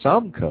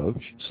some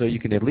coach so you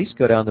can at least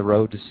go down the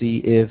road to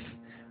see if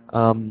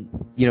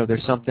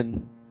there's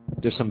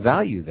some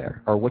value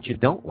there or what you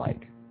don't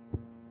like.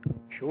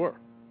 Sure.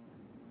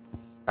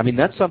 I mean,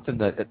 that's something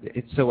that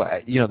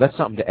that's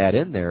something to add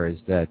in there is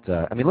that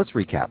let's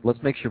recap.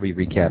 Let's make sure we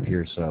recap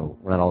here so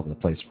we're not all over the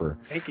place for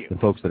the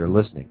folks that are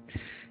listening.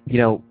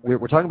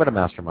 We're talking about a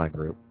mastermind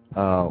group.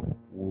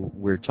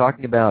 We're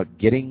talking about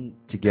getting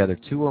together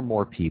 2 or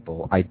more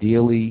people,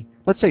 ideally,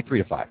 let's say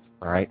 3 to 5,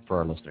 all right, for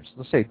our listeners.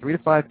 Let's say 3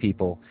 to 5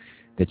 people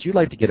that you'd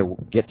like to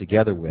get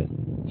together with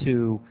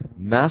to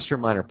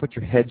mastermind or put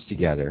your heads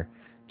together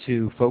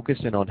to focus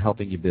in on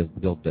helping you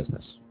build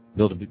business.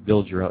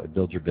 Build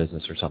your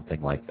business or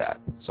something like that.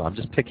 So I'm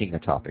just picking a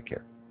topic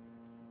here.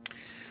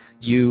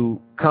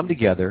 You come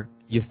together,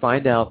 you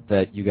find out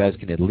that you guys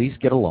can at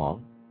least get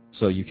along,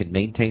 so you can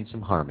maintain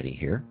some harmony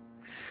here.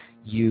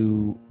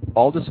 You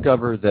all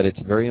discover that it's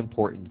very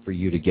important for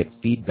you to get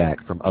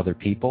feedback from other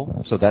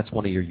people, so that's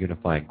one of your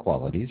unifying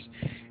qualities.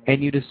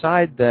 And you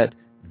decide that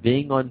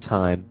being on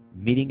time,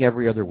 meeting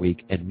every other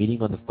week, and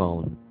meeting on the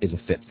phone is a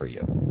fit for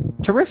you.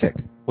 Terrific.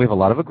 We have a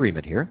lot of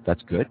agreement here.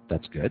 That's good.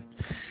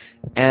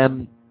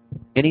 And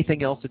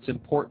anything else that's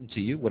important to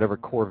you, whatever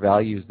core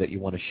values that you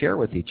want to share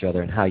with each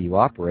other and how you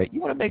operate,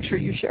 you want to make sure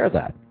you share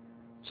that.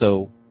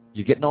 So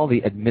you're getting all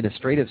the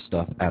administrative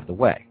stuff out of the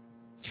way.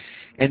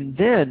 And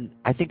then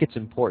I think it's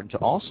important to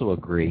also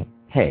agree,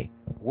 hey,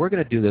 we're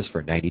going to do this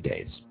for 90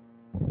 days.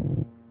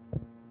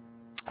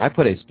 I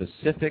put a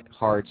specific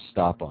hard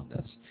stop on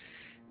this.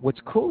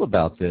 What's cool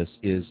about this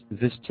is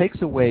this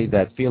takes away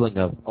that feeling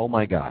of, oh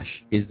my gosh,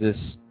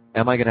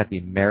 am I going to have to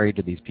be married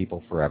to these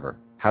people forever?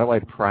 How do I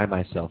pry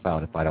myself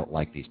out if I don't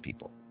like these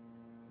people?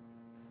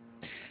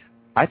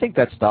 I think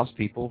that stops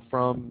people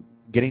from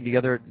getting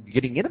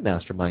in a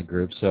mastermind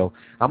group. So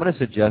I'm going to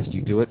suggest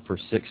you do it for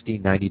 60,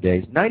 90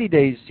 days. 90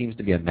 days seems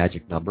to be a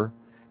magic number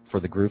for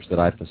the groups that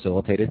I've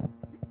facilitated,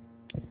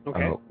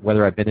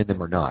 whether I've been in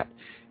them or not.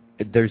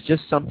 There's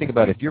just something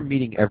about if you're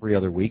meeting every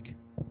other week,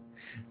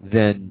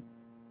 then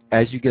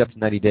as you get up to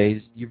 90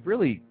 days, you've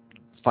really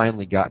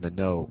finally gotten to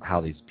know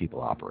how these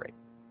people operate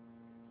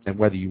and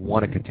whether you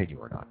want to continue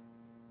or not.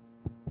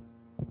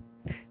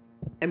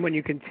 And when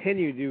you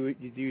continue, do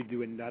you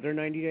do another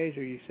 90 days,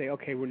 or you say,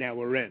 okay,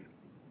 we're in?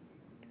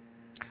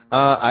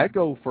 I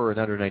go for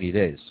another 90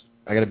 days.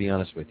 I got to be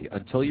honest with you.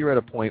 Until you're at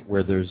a point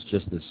where there's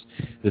just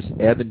this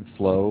ebb and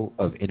flow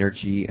of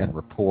energy and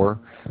rapport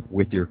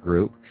with your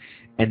group,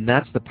 and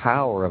that's the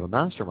power of a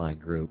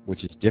mastermind group,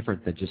 which is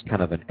different than just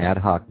kind of an ad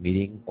hoc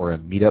meeting or a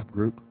meetup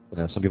group.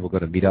 Some people go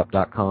to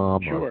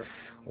meetup.com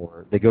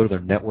or they go to their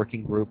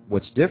networking group.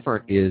 What's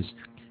different is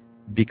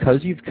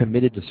because you've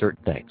committed to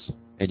certain things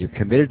and you're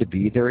committed to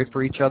be there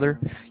for each other,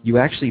 you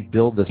actually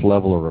build this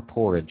level of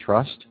rapport and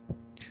trust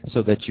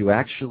so that you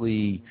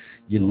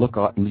look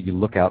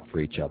out for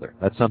each other.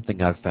 That's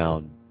something I've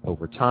found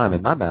over time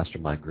in my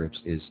mastermind groups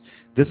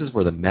this is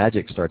where the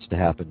magic starts to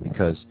happen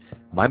because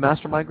my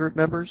mastermind group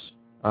members,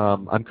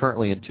 I'm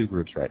currently in 2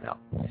 groups right now.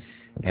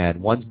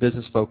 And one's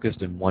business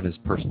focused and one is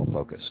personal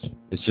focused.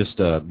 It's just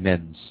a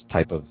men's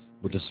type of,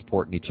 we're just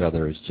supporting each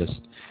other as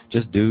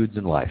just dudes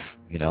in life,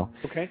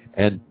 Okay.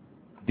 And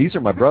these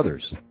are my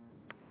brothers.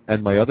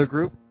 And my other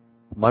group,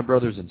 my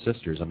brothers and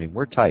sisters, I mean,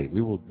 we're tight.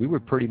 We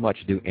would pretty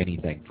much do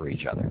anything for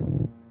each other.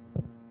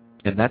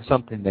 And that's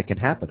something that can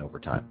happen over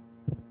time.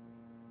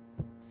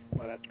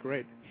 Well, that's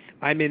great.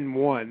 I'm in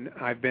one.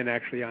 I've been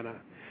actually on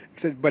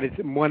but it's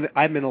one.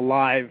 I'm in a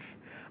live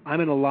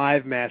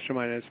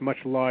mastermind. And it's much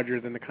larger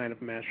than the kind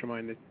of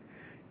mastermind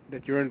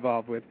that you're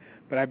involved with.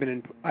 But I've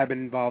been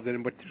involved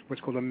in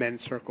what's called a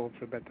men's circle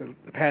for about the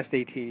past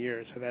 18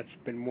 years. So that's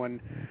been one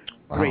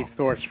great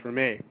source for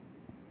me.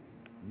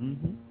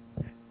 Mm-hmm.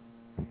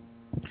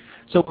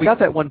 So we got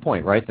that one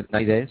point, right? The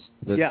 90 days.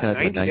 The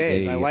 90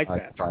 days. I like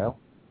that trial.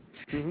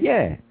 Mm-hmm.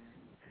 Yeah.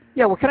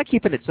 We're kind of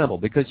keeping it simple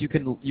because you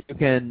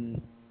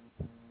can.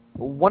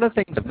 One of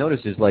the things I've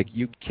noticed is like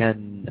you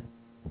can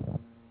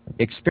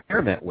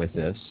experiment with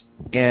this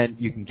and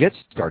you can get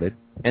started,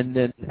 and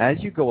then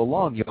as you go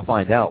along, you'll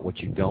find out what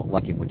you don't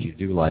like and what you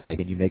do like,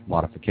 and you make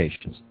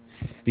modifications.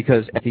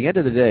 Because at the end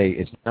of the day,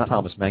 it's not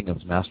Thomas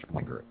Mangum's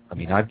mastermind group. I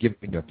mean, I've given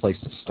you a place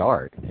to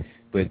start,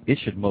 but it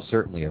should most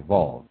certainly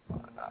evolve.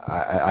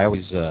 I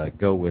always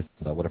go with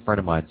what a friend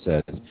of mine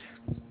said,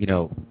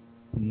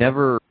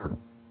 never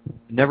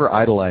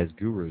idolize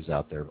gurus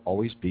out there.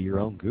 Always be your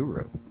own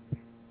guru.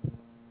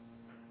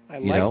 I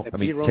like that.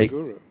 Be your own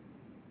guru.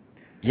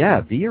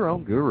 Yeah, be your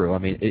own guru. I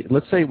mean,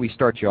 let's say we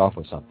start you off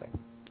with something,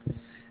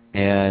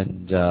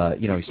 and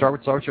you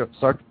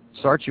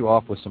start you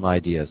off with some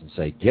ideas and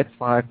say, get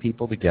 5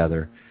 people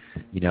together,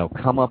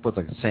 come up with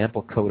a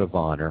sample code of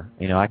honor.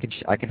 I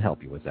can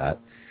help you with that,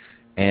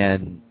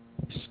 and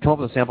just come up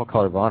with a sample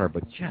code of honor,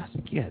 but just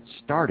get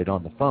started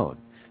on the phone,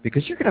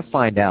 because you're going to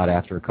find out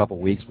after a couple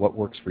weeks what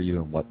works for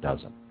you and what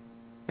doesn't,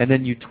 and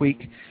then you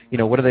tweak.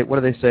 What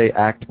do they say?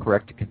 Act,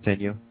 correct, to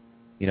continue.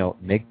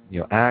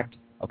 Act,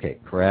 okay,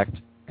 correct,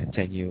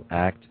 continue,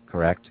 act,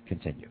 correct,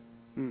 continue.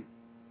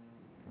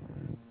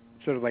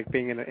 Sort of like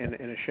being in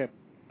a ship.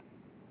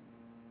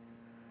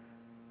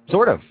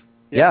 Sort of.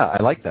 Yeah,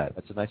 I like that.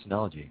 That's a nice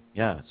analogy.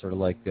 Yeah, sort of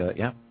like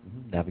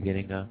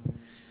navigating a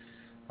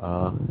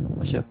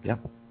ship. Yeah.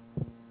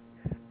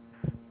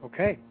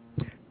 Okay.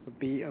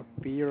 Be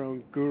your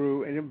own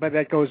guru, but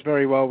that goes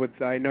very well with.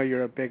 I know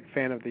you're a big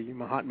fan of the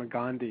Mahatma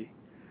Gandhi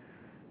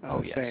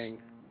saying.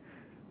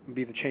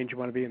 Be the change you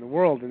want to be in the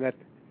world, and that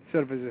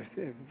sort of is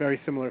a very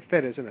similar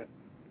fit, isn't it?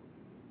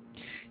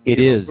 It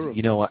is.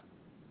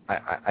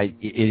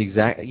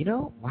 Exactly.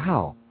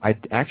 Wow. I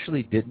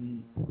actually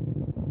didn't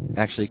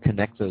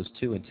connect those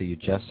two until you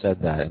just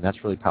said that, and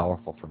that's really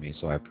powerful for me.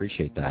 So I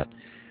appreciate that.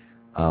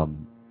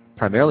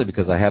 Primarily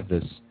because I have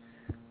this.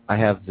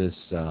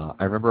 I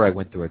remember I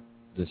went through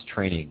this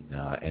training,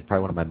 and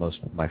probably one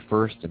of my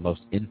first and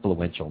most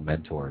influential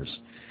mentors.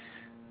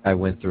 I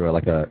went through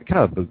a kind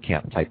of a boot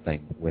camp type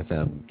thing with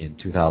him in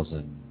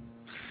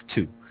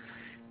 2002,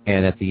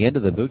 and at the end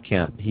of the boot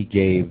camp, he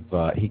gave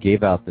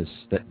out this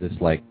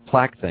like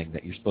plaque thing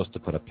that you're supposed to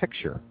put a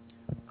picture.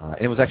 And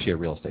it was actually a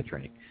real estate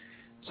training,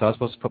 so I was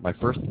supposed to put my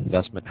first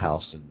investment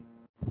house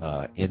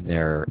in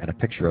there and a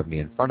picture of me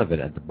in front of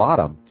it. At the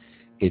bottom,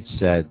 it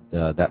said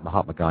that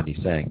Mahatma Gandhi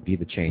saying, "Be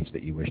the change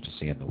that you wish to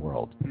see in the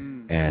world."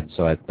 And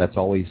so that's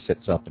always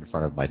sits up in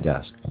front of my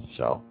desk.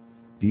 So,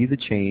 be the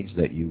change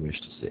that you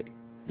wish to see.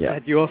 Yeah.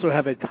 Do you also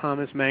have a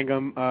Thomas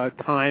Mangum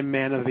Time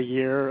Man of the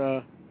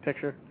Year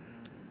picture?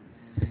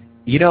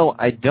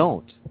 I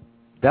don't.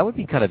 That would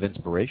be kind of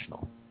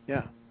inspirational.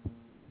 Yeah.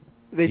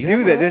 They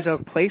do that. There's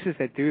places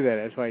that do that.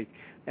 That's why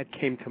that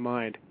came to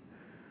mind.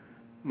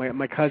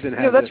 My cousin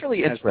has. That's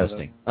really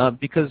interesting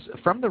because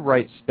from the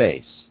right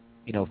space,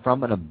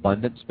 from an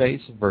abundant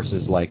space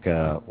versus like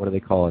what do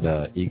they call it?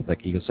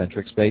 Like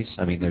egocentric space.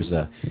 I mean,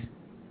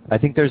 I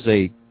think there's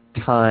a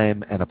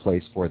time and a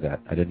place for that.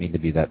 I didn't mean to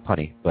be that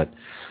punny, but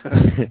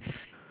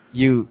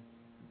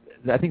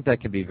I think that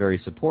can be very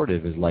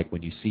supportive. Is like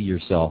when you see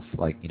yourself,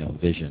 like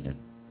vision, and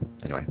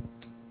anyway.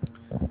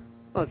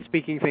 Well, it's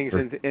speaking things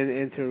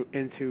into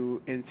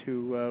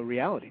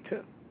reality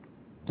too.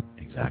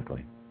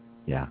 Exactly.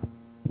 Yeah.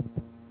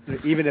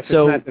 Even if it's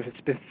not the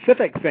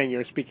specific thing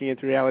you're speaking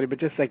into reality, but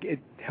just like it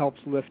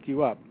helps lift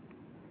you up.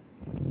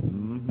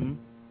 Mm-hmm.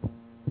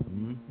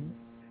 Mm-hmm.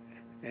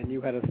 And you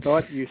had a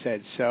thought. You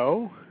said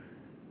so.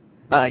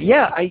 I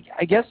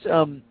guess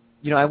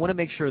I want to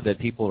make sure that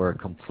people are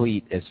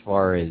complete as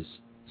far as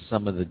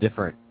some of the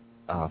different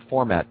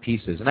format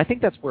pieces, and I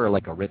think that's where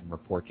like a written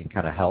report can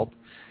kind of help,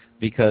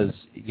 because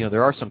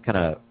there are some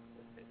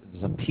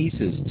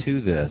pieces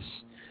to this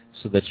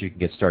so that you can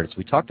get started. So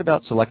we talked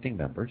about selecting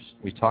members.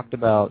 We talked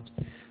about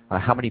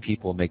how many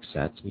people make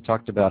sense. We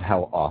talked about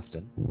how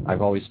often.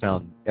 I've always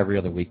found every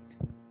other week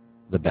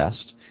the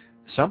best.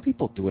 Some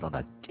people do it on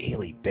a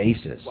daily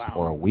basis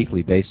or a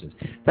weekly basis.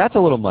 That's a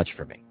little much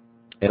for me.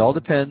 It all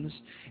depends.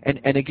 And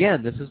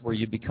again, this is where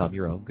you become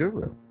your own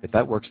guru. If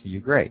that works for you,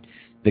 great.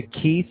 The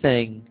key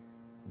thing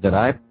that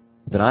I'm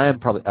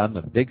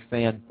a big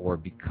fan for,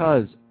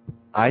 because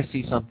I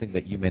see something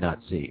that you may not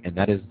see, and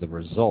that is the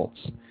results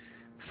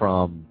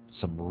from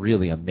some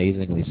really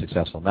amazingly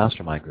successful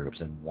mastermind groups.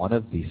 And one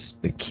of the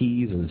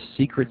keys or the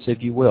secrets,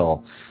 if you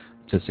will,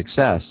 to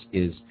success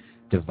is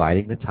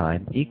dividing the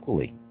time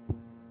equally.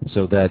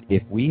 So that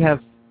if we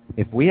have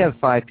If we have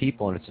 5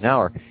 people and it's an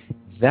hour,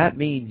 that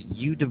means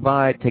you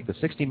take the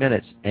 60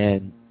 minutes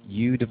and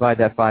you divide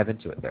that 5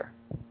 into it there.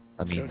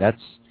 I mean, Sure.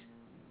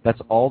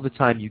 that's all the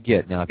time you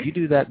get. Now, if you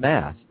do that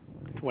math,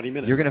 20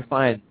 minutes. you're going to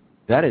find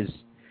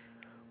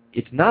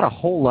it's not a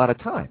whole lot of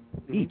time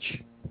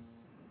each.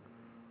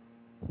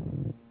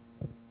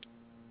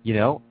 You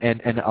know,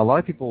 and a lot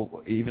of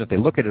people, even if they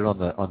look at it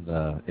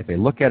if they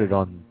look at it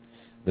on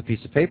the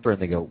piece of paper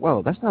and they go,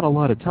 "Well, that's not a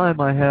lot of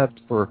time I have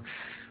for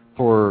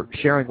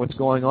sharing what's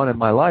going on in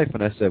my life."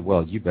 And I said,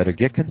 "Well, you better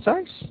get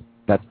concise.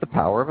 That's the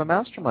power of a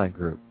mastermind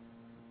group.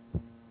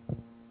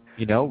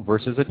 You know,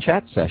 versus a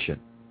chat session.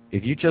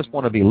 If you just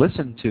want to be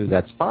listened to,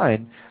 that's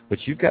fine,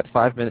 but you've got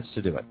 5 minutes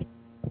to do it.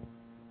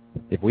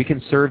 If we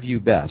can serve you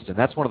best," and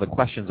that's one of the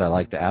questions I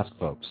like to ask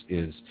folks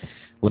is,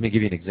 let me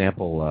give you an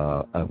example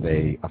of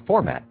a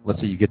format. Let's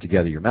say you get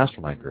together your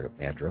mastermind group,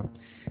 Andrew,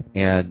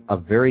 and a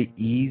very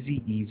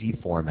easy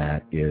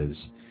format is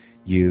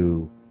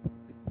you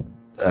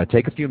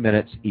take a few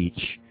minutes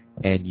each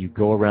and you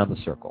go around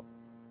the circle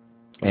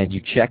and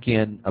you check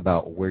in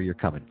about where you're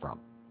coming from.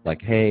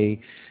 Like, hey,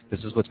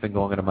 this is what's been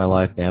going on in my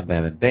life, bam,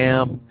 bam, and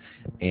bam,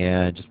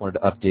 and just wanted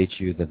to update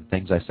you that the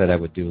things I said I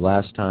would do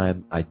last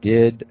time, I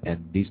did,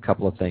 and these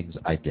couple of things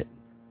I didn't.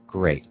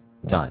 Great,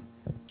 done.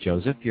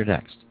 Joseph, you're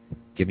next.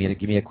 Give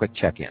me a quick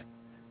check-in.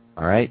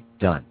 All right,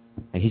 done.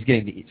 And he's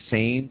getting the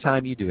same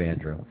time you do,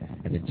 Andrew,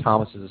 and then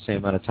Thomas is the same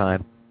amount of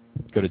time.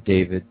 Go to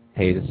David,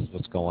 hey, this is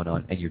what's going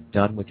on, and you're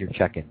done with your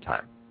check-in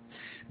time.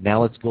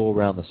 Now let's go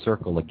around the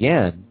circle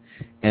again,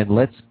 and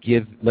let's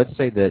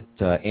say that,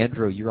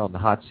 Andrew, you're on the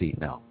hot seat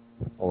now,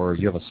 or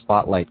you have a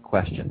spotlight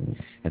question,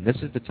 and this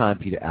is the time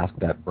for you to ask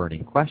that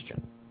burning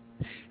question.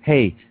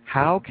 Hey,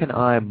 how can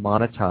I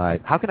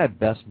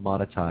best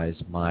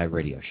monetize my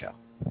radio show?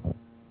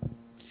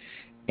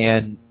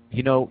 And,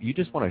 you know, you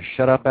just want to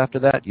shut up after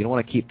that. You don't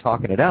want to keep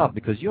talking it out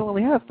because you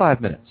only have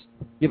 5 minutes.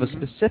 You have a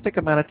specific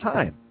amount of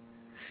time.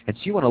 And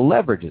so you want to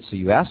leverage it. So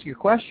you ask your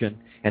question,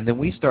 and then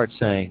we start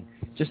saying,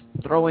 just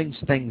throwing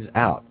things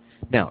out.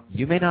 Now,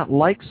 you may not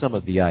like some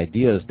of the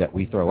ideas that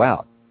we throw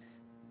out.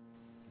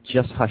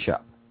 Just hush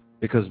up,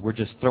 because we're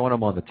just throwing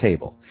them on the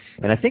table.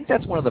 And I think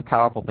that's one of the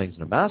powerful things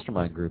in a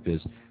mastermind group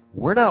is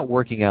we're not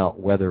working out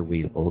whether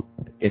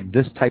in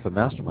this type of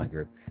mastermind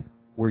group,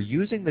 we're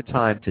using the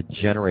time to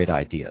generate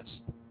ideas.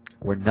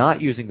 We're not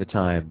using the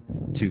time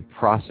to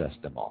process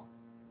them all.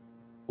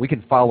 We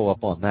can follow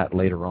up on that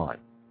later on.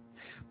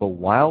 But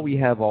while we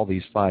have all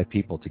these 5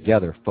 people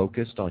together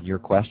focused on your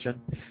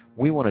question,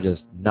 we want to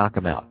just knock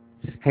them out.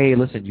 Hey,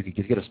 listen, you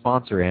could get a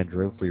sponsor,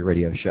 Andrew, for your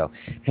radio show.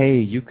 Hey,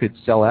 you could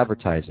sell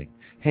advertising.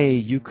 Hey,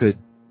 you could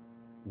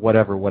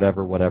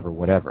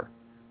whatever.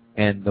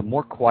 And the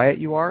more quiet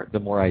you are, the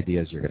more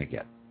ideas you're going to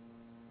get.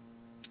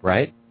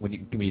 Right? When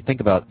you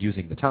think about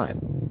using the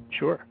time.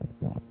 Sure.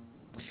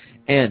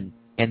 And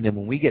then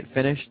when we get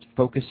finished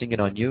focusing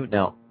it on you,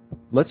 now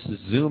let's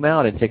zoom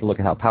out and take a look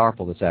at how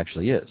powerful this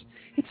actually is.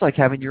 It's like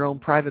having your own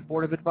private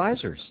board of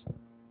advisors.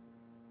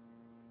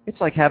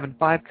 It's like having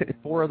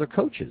 4 other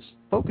coaches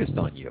focused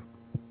on you.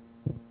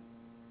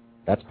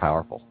 That's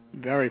powerful.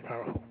 Very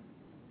powerful.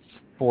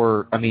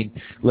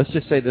 Let's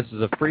just say this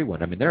is a free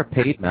one. There are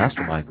paid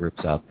mastermind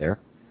groups out there.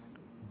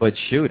 But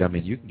shoot,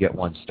 you can get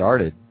one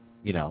started,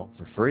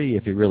 for free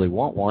if you really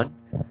want one.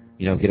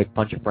 Get a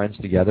bunch of friends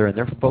together, and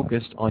they're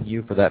focused on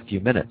you for that few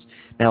minutes.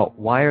 Now,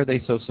 why are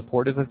they so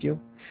supportive of you?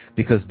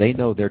 Because they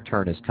know their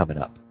turn is coming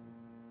up.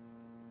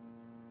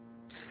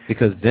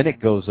 Because then it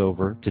goes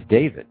over to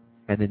David,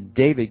 and then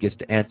David gets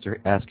to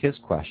ask his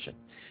question.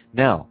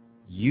 Now,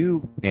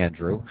 you,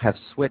 Andrew, have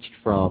switched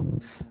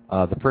from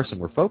the person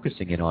we're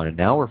focusing in on, and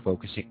now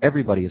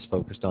everybody is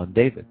focused on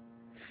David.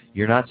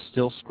 You're not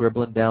still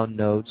scribbling down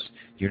notes.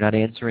 You're not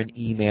answering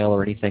email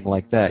or anything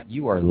like that.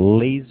 You are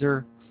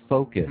laser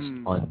focused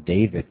on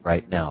David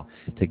right now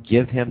to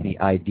give him the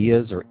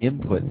ideas or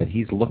input that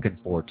he's looking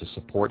for to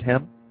support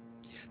him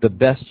the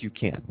best you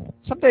can.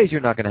 Some days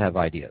you're not going to have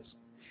ideas.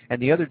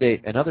 And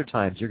other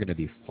times you're going to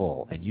be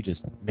full, and you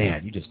just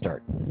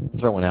start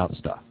throwing out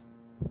stuff.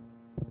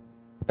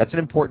 That's an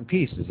important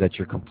piece, is that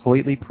you're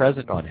completely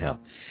present on him.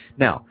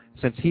 Now,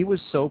 since he was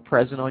so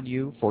present on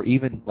you for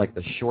even like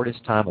the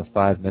shortest time of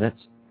 5 minutes,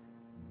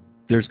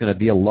 there's going to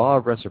be a law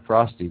of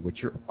reciprocity, which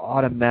you're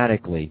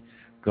automatically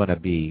going to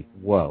be,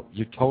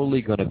 you're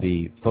totally going to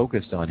be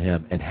focused on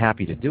him and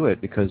happy to do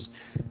it because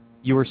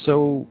you were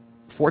so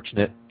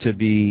fortunate to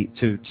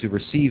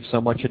receive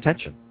so much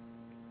attention.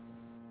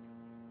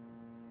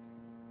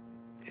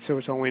 So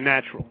it's only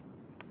natural.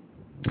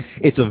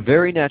 It's a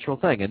very natural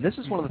thing, and this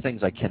is one of the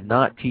things I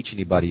cannot teach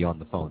anybody on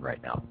the phone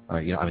right now.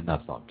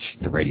 Not phone,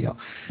 the radio.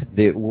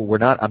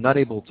 I'm not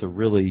able to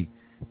really,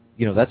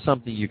 that's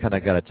something you kind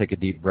of got to take a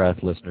deep breath,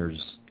 listeners,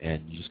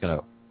 and you just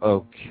gotta,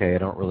 okay, I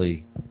don't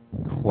really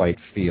quite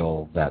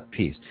feel that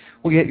piece.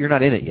 Well, you're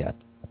not in it yet,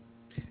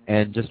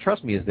 and just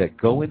trust me, is that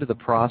go into the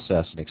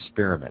process and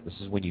experiment. This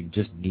is when you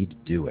just need to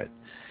do it,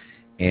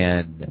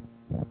 and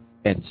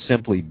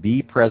simply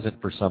be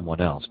present for someone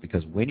else,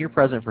 because when you're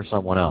present for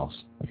someone else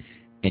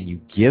and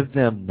you give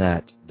them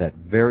that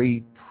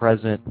very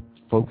present,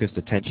 focused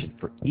attention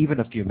for even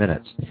a few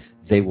minutes,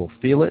 they will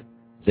feel it,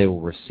 they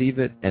will receive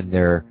it, and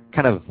their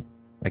kind of,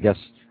 I guess,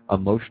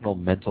 emotional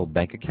mental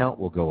bank account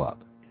will go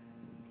up.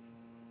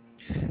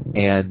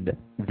 And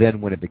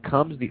then when it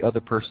becomes the other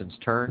person's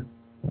turn,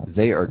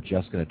 they are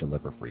just going to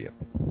deliver for you.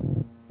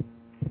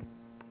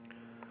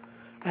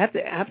 I have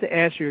to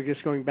ask you,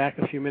 just going back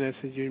a few minutes,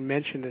 as you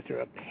mentioned that there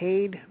are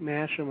paid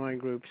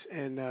mastermind groups,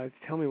 and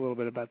tell me a little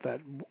bit about that.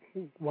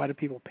 Why do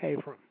people pay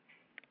for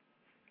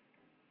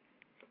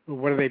them?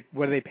 What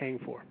are they paying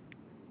for?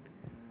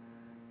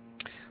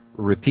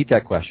 Repeat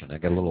that question. I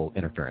got a little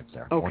interference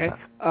there. Okay.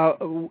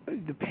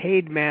 The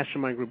paid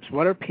mastermind groups.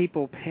 What are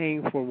people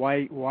paying for?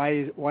 Why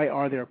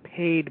are there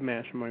paid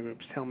mastermind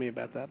groups? Tell me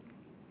about that.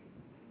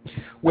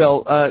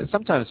 Well,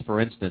 sometimes, for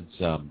instance,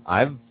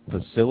 I've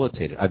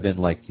been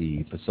like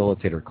the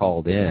facilitator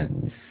called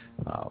in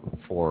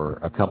for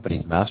a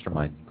company's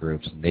mastermind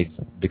groups, and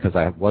because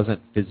I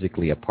wasn't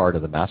physically a part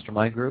of the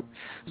mastermind group,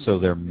 so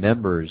their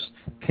members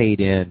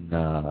paid in,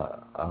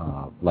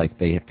 like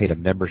they paid a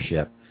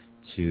membership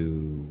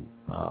to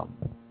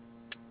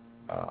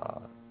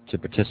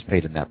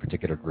participate in that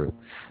particular group.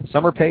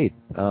 Some are paid,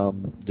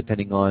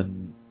 depending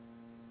on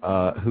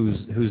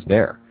who's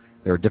there.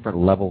 There are different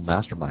level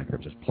mastermind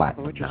groups. There's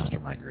platinum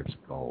mastermind groups,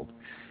 gold,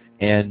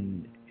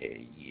 and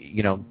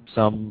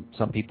some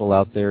people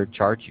out there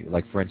charge you.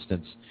 Like, for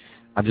instance,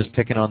 I'm just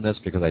picking on this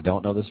because I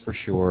don't know this for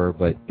sure,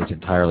 but it's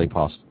entirely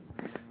possible.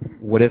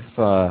 What if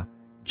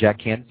Jack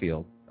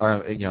Canfield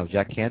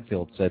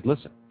said,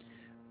 "Listen,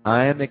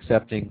 I am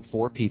accepting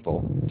 4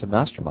 people to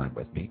mastermind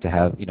with me, to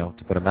have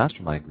to put a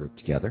mastermind group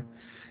together,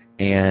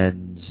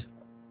 and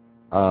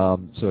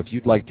so if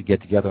you'd like to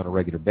get together on a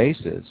regular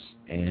basis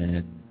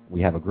and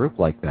we have a group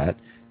like that,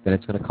 then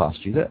it's going to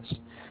cost you this."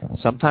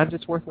 Sometimes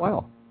it's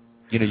worthwhile.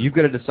 You've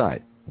got to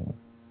decide.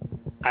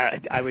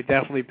 I would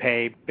definitely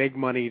pay big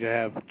money to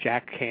have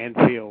Jack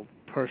Canfield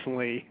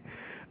personally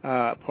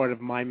part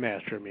of my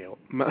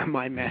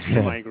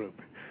mastermind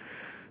group.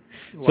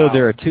 Wow. So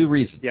there are 2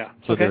 reasons. Yeah.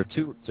 So okay. there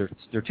are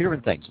 2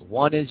 different things.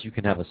 One is you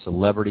can have a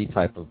celebrity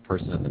type of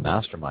person in the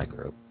mastermind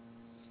group,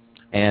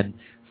 and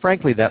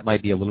frankly, that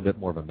might be a little bit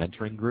more of a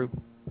mentoring group.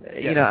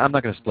 Yeah. I'm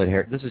not going to split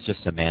hair. This is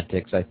just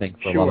semantics, I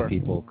think, for a lot of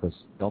people, because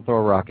don't throw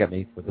a rock at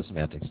me with the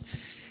semantics.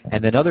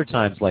 And then other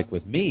times, like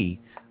with me,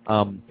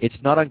 it's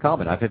not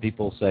uncommon. I've had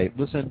people say,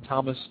 "Listen,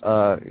 Thomas,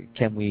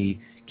 can we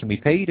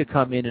pay you to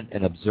come in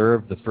and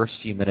observe the first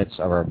few minutes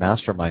of our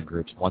mastermind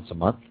groups once a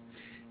month?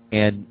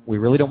 And we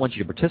really don't want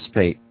you to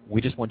participate. We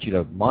just want you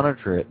to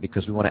monitor it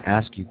because we want to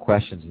ask you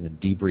questions and then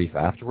debrief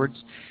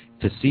afterwards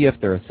to see if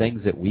there are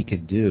things that we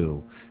can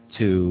do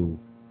to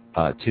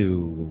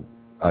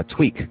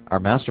tweak our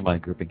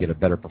mastermind group and get a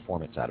better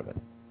performance out of it."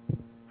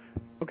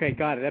 Okay,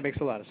 got it. That makes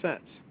a lot of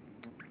sense.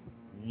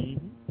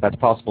 Mm-hmm. That's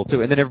possible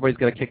too, and then everybody's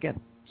got to kick in.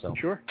 So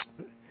sure,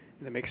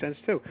 that makes sense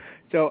too.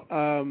 So,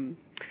 I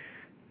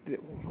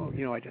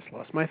just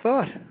lost my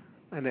thought,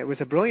 and it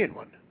was a brilliant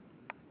one.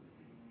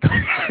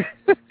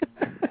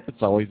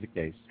 It's always the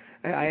case.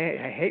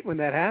 I hate when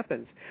that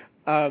happens.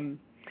 How?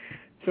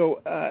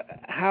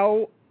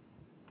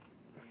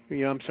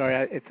 I'm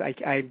sorry.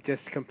 I'm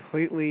just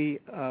completely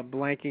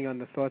blanking on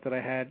the thought that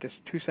I had just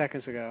 2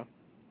 seconds ago.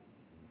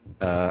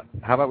 How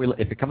about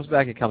if it comes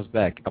back, it comes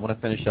back. I want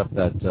to finish up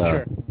that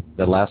Sure.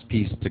 the last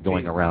piece to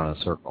going around in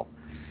a circle,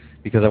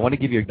 because I want to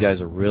give you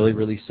guys a really,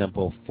 really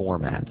simple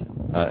format,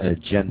 an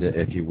agenda,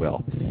 if you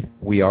will.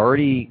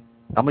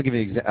 I'm going to give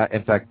you,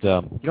 in fact, you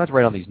don't have to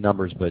write on these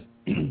numbers, but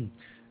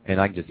and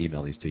I can just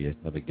email these to you,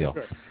 no big deal.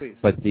 Sure, please.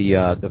 But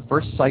the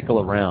first cycle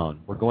around,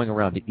 we're going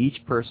around to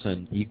each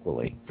person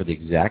equally for the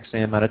exact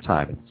same amount of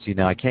time. See,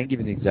 now I can't give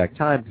you the exact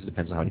time because it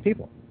depends on how many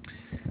people.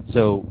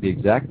 So the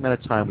exact amount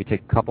of time, we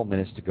take a couple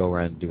minutes to go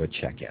around and do a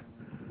check-in.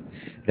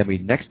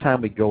 Then next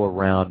time we go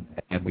around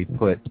and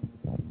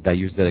I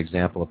use that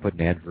example of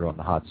putting Andrew on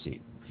the hot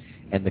seat.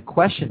 And the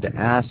question to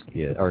ask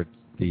is, or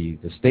the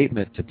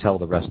statement to tell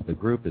the rest of the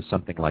group is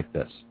something like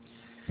this.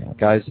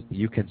 Guys,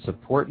 you can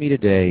support me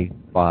today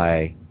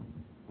by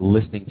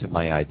listening to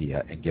my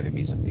idea and giving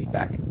me some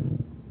feedback.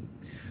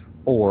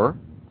 Or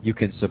you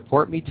can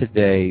support me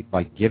today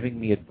by giving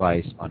me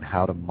advice on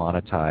how to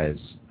monetize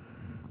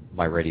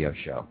my radio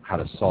show, how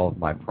to solve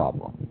my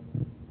problem.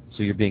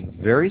 So you're being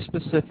very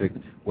specific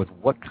with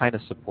what kind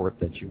of support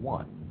that you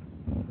want.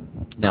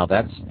 Now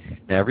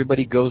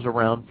everybody goes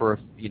around for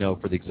the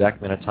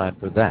exact amount of time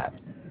for that.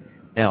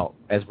 Now,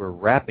 as we're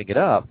wrapping it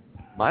up,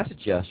 my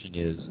suggestion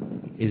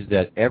is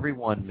that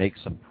everyone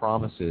makes some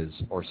promises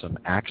or some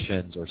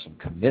actions or some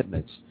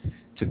commitments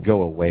to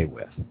go away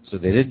with. So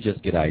they didn't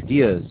just get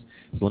ideas.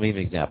 So let me give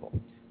you an example.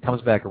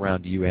 Comes back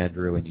around to you,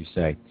 Andrew, and you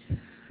say,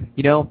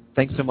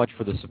 thanks so much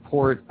for the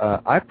support.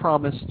 I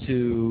promise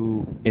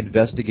to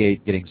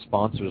investigate getting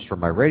sponsors for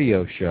my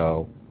radio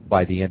show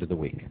by the end of the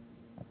week.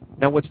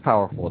 Now, what's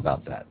powerful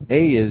about that?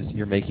 A is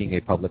you're making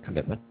a public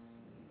commitment.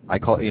 I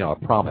call it, a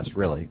promise,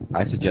 really.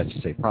 I suggest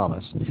you say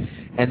promise.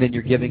 And then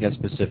you're giving a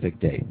specific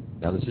date.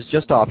 Now, this is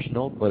just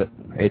optional, but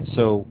it's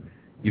so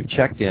you've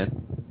checked in,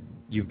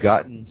 you've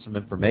gotten some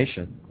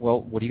information.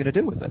 Well, what are you going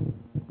to do with it?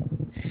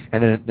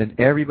 And then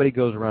everybody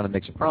goes around and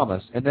makes a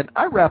promise, and then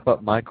I wrap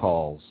up my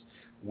calls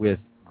with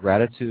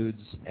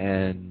gratitudes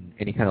and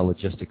any kind of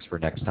logistics for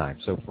next time.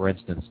 So, for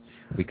instance,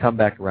 we come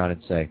back around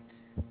and say,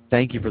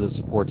 thank you for the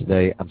support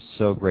today. I'm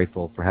so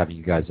grateful for having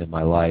you guys in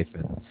my life,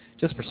 and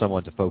just for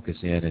someone to focus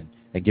in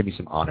and give me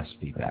some honest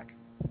feedback.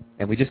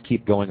 And we just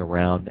keep going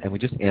around, and we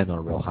just end on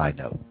a real high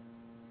note.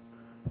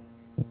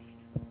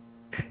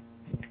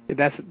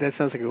 That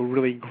sounds like a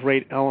really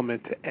great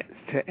element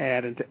to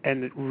add and to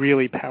end it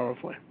really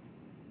powerfully.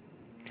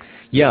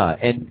 Yeah,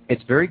 and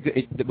it's very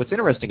good. What's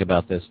interesting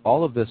about this,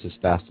 all of this is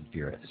fast and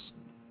furious.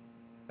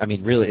 I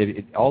mean,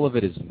 really, all of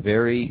it is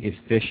very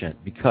efficient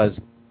because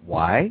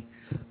why?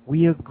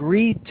 We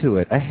agreed to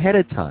it ahead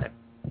of time.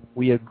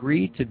 We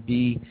agreed to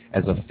be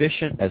as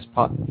efficient as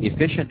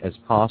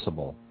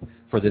possible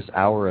for this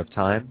hour of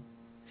time,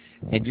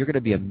 and you're going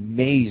to be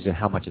amazed at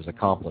how much is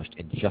accomplished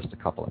in just a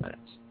couple of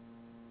minutes.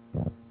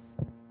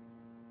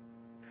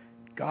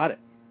 Got it.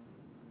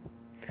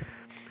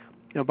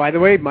 Now, by the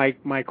way,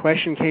 my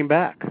question came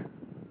back.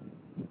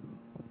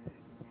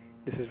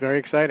 This is very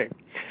exciting.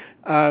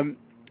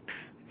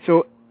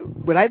 So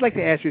what I'd like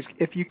to ask you is,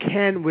 if you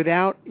can,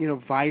 without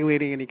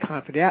violating any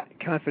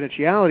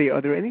confidentiality,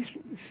 are there any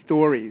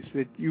stories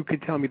that you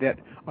could tell me that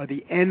are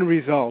the end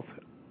result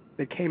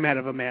that came out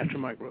of a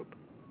mastermind group?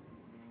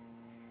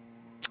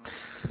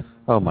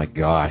 Oh my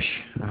gosh,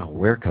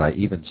 where could I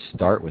even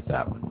start with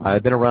that one?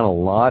 I've been around a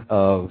lot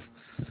of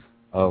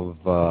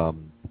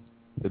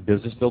the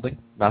business building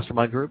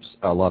mastermind groups,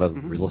 a lot of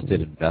real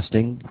estate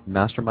investing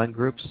mastermind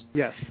groups.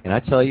 Yes. And I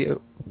tell you,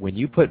 when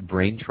you put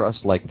brain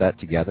trust like that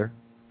together,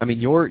 I mean,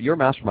 your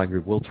mastermind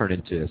group will turn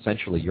into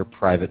essentially your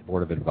private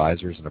board of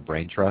advisors and a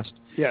brain trust.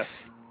 Yes.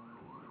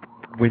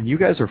 When you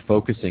guys are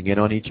focusing in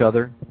on each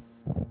other,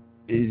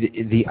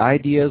 the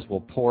ideas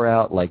will pour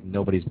out like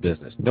nobody's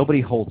business. Nobody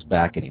holds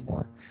back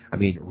anymore. I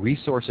mean,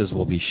 resources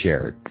will be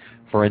shared.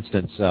 For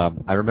instance,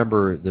 I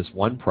remember this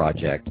one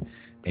project,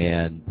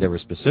 and there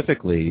was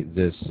specifically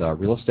this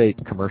real estate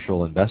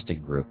commercial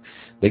investing group.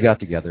 They got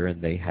together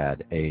and they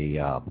had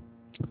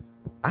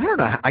I don't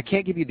know, I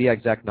can't give you the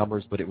exact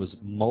numbers, but it was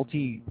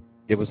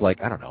like,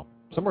 I don't know,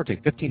 somewhere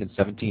between 15 and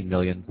 17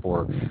 million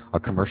for a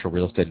commercial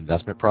real estate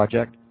investment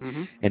project.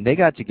 And they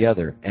got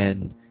together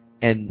and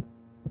they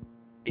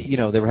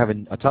were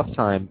having a tough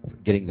time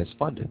getting this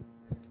funded.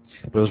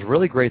 But it was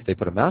really great. They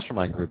put a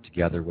mastermind group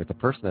together with the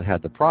person that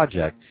had the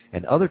project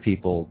and other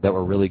people that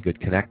were really good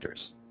connectors.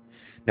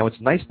 Now, what's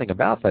the nice thing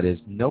about that is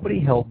nobody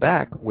held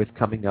back with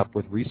coming up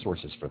with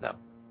resources for them.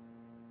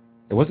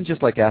 It wasn't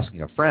just like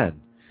asking a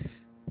friend.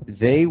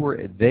 They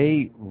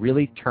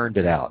really turned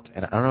it out,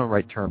 and I don't know the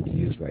right term to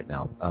use right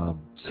now,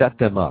 set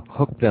them up,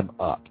 hooked them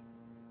up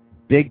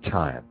big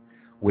time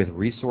with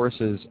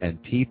resources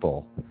and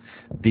people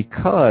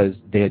because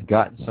they had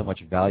gotten so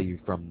much value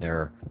from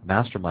their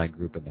mastermind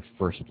group in the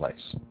first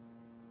place.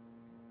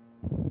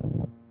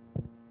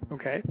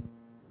 Okay.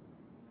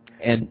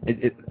 And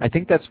I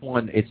think that's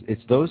one.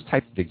 It's those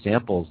types of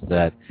examples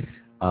that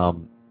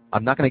I'm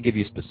not going to give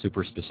you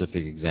super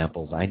specific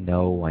examples. I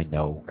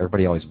know.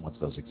 Everybody always wants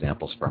those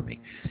examples from me.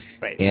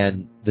 Right.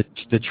 And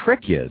the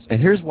trick is, and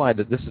here's why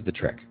this is the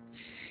trick.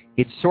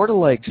 It's sort of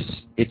like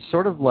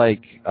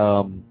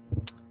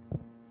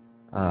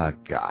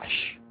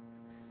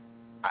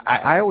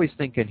I always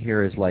think in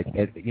here is like,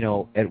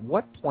 at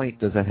what point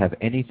does that have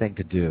anything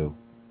to do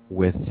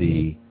with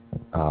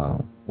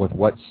with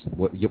what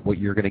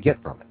you're going to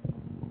get from it?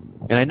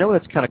 And I know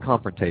that's kind of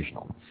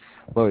confrontational,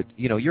 but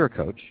you're a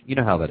coach. You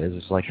know how that is.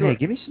 It's like, sure. Hey,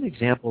 give me some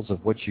examples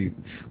of what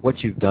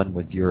you've done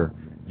with your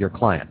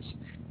clients,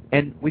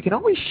 and we can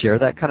always share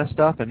that kind of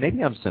stuff. And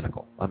maybe I'm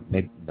cynical. I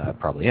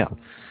probably am.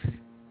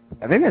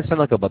 Maybe I'm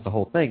cynical about the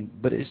whole thing,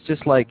 but it's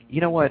just like, you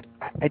know what?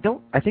 I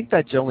think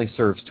that only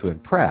serves to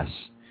impress,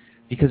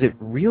 because it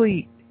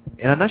really.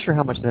 And I'm not sure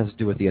how much that has to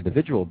do with the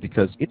individual,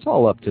 because it's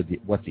all up to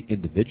what the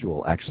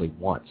individual actually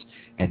wants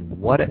and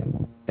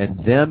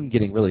them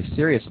getting really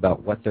serious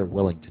about what they're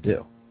willing to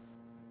do.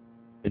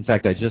 In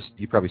fact,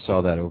 you probably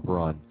saw that over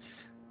on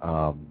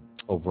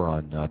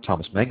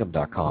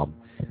thomasmangum.com.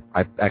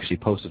 I actually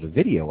posted a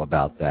video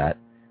about that,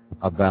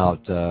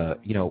 about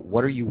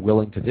what are you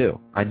willing to do?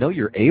 I know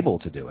you're able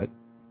to do it,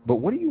 but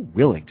what are you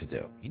willing to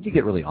do? You need to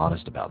get really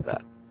honest about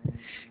that.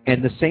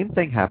 And the same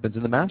thing happens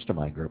in the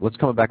mastermind group. Let's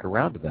come back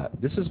around to that.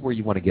 This is where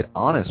you want to get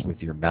honest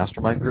with your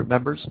mastermind group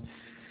members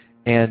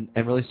and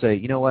really say,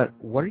 you know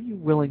what are you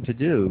willing to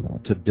do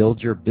to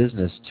build your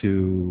business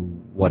to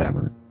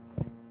whatever?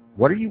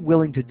 What are you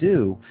willing to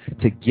do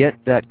to get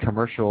that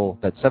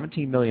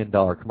 $17 million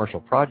commercial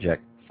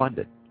project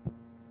funded?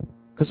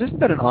 Because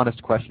isn't that an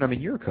honest question? I mean,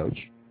 you're a coach.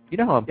 You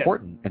know how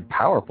important and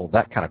powerful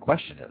that kind of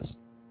question is.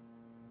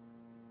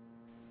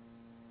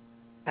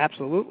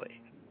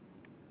 Absolutely.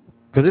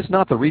 Because it's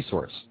not the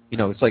resource.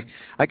 It's like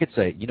I could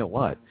say, you know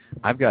what,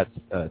 I've got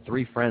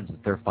 3 friends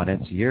that they're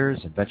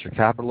financiers and venture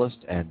capitalists,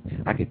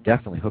 and I could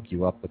definitely hook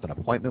you up with an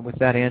appointment with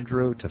that,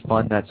 Andrew, to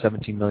fund that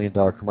 $17 million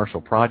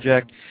commercial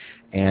project,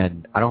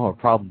 and I don't have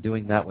a problem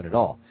doing that one at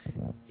all.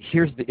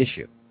 Here's the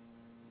issue.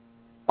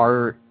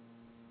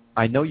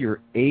 I know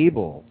you're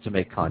able to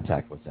make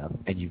contact with them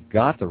and you've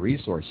got the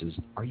resources.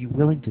 Are you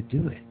willing to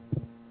do it?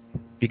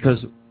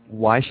 Because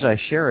why should I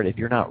share it if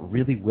you're not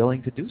really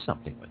willing to do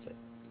something with it?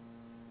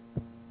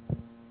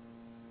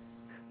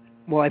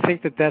 Well, I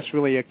think that's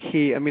really a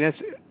key. I mean,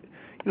 that's,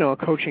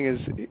 coaching is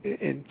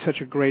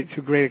to a great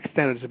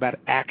extent, it's about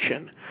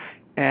action.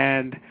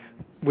 And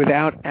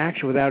without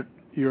action, without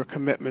your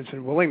commitments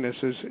and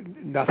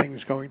willingnesses,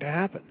 nothing's going to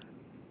happen.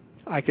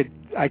 I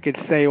could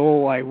say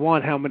all I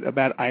want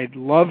about I'd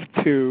love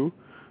to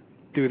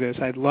do this.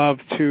 I'd love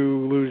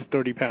to lose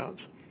 30 pounds.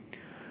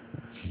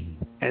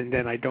 And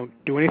then I don't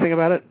do anything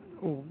about it.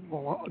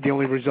 Well, the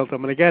only result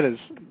I'm going to get is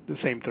the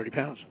same 30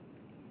 pounds.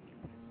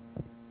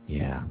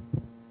 Yeah.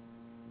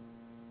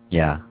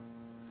 Yeah.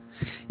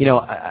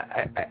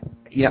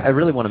 I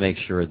really want to make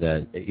sure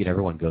that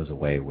everyone goes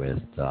away with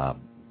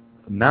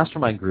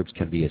mastermind groups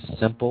can be as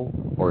simple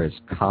or as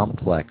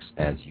complex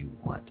as you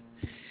want,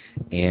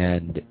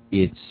 and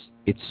it's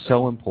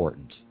so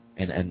important.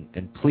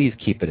 And please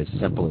keep it as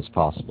simple as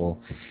possible.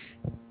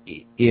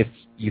 If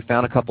you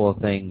found a couple of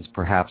things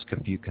perhaps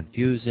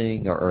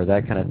confusing or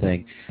that kind of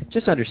thing,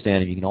 just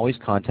understand you can always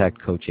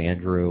contact Coach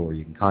Andrew or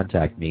you can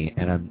contact me.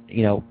 And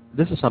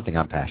this is something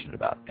I'm passionate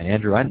about. And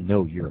Andrew, I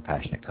know you're a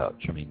passionate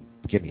coach. I mean,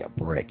 give me a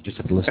break. Just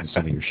have to listen to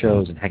some of your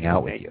shows and hang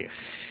out with you.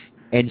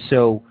 And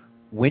so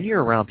when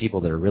you're around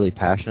people that are really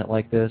passionate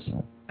like this,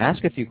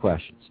 ask a few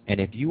questions. And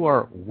if you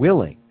are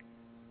willing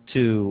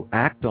to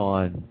act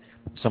on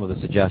some of the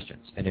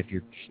suggestions, and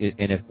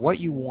if what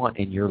you want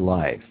in your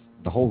life,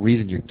 the whole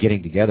reason you're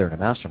getting together in a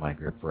mastermind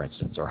group, for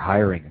instance, or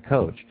hiring a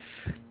coach,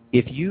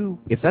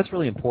 if that's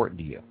really important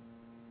to you,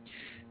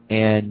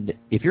 and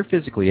if you're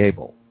physically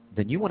able,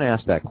 then you want to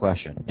ask that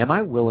question, am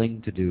I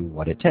willing to do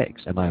what it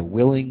takes? Am I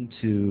willing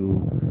to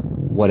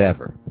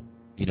whatever?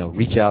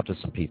 Reach out to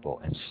some people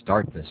and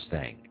start this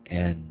thing.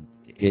 And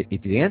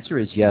if the answer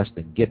is yes,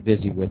 then get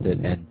busy with it.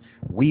 And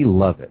we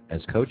love it.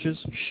 As coaches,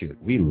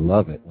 we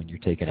love it when you're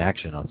taking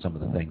action on some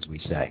of the things we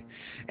say.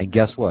 And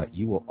guess what?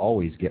 You will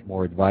always get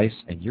more advice,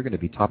 and you're going to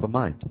be top of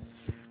mind.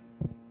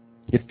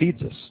 It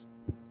feeds us.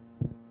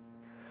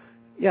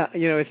 Yeah,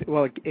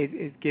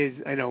 it gives,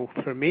 I know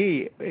for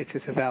me, it's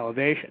just a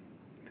validation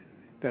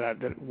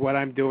that what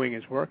I'm doing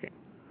is working.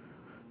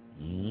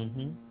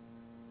 Mm-hmm.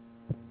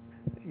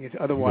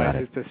 Otherwise,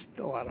 it's just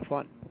a lot of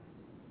fun.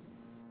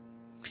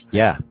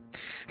 Yeah.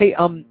 Hey,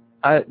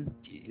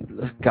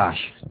 gosh,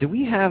 do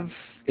we have,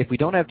 if we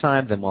don't have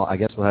time, then I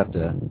guess we'll have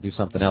to do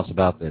something else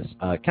about this.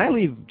 Can I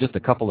leave just a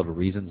couple of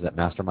reasons that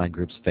mastermind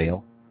groups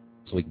fail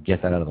so we can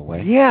get that out of the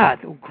way? Yeah,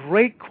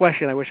 great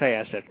question. I wish I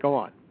asked it. Go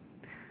on.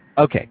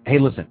 Okay. Hey,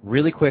 listen,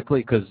 really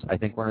quickly, because I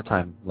think we're on a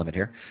time limit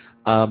here.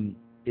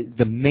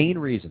 The main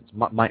reasons,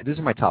 these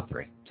are my top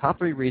three. Top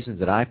three reasons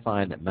that I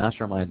find that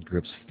mastermind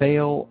groups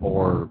fail,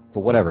 or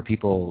for whatever,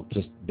 people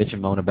just bitch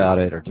and moan about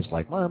it, or just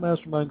like, my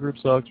mastermind group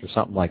sucks, or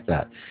something like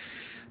that.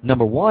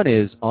 Number one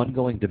is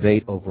ongoing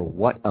debate over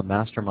what a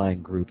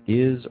mastermind group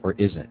is or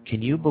isn't.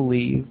 Can you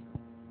believe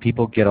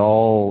people get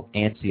all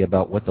antsy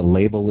about what the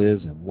label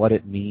is and what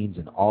it means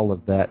and all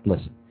of that?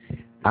 Listen,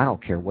 I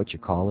don't care what you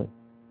call it.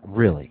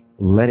 Really,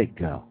 let it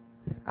go.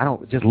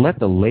 Just let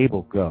the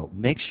label go.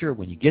 Make sure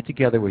when you get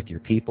together with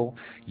your people,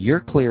 you're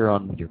clear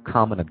on your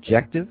common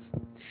objective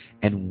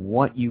and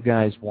what you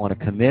guys want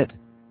to commit,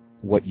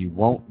 what you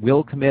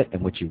will commit,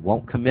 and what you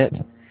won't commit.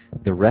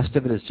 The rest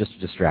of it is just a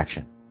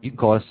distraction. You can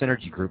call it a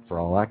synergy group for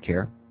all I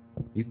care.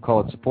 You can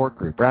call it support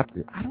group, rap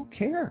group. I don't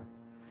care.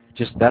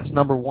 Just that's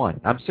number one.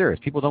 I'm serious.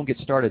 People don't get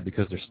started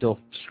because they're still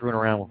screwing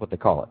around with what they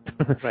call it.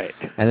 Right.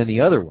 And then the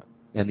other one,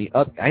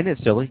 I know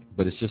it's silly,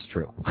 but it's just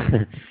true.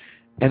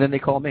 And then they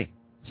call me.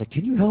 It's like,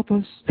 can you help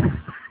us?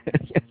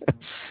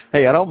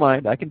 Hey, I don't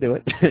mind. I can do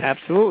it.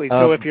 Absolutely.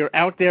 So if you're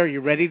out there,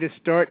 you're ready to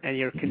start, and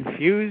you're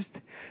confused,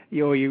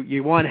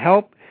 you want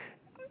help,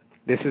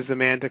 this is the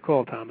man to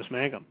call, Thomas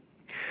Mangum.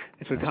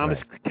 And so, that's Thomas,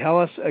 right. Tell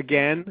us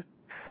again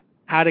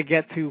how to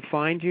get to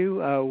find you,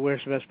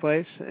 where's the best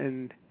place,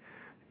 and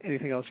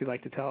anything else you'd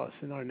like to tell us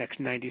in our next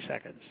 90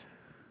 seconds.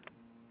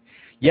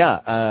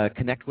 Yeah,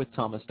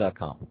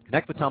 connectwiththomas.com.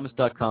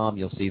 Connectwiththomas.com,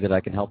 you'll see that I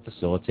can help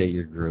facilitate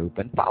your group,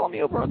 and follow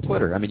me over on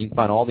Twitter. I mean, you can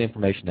find all the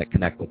information at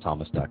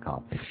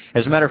connectwiththomas.com.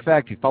 As a matter of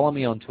fact, you follow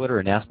me on Twitter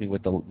and ask me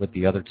what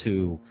the other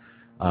two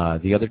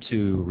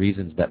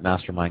reasons that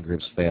mastermind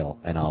groups fail,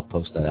 and I'll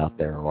post that out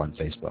there or on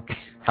Facebook.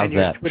 How's and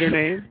your that? Twitter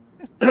name?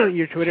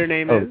 Your Twitter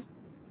name is?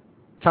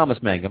 Thomas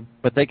Mangum,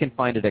 but they can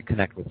find it at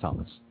Connect with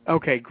Thomas.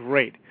 Okay,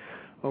 great.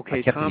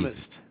 Okay, Thomas.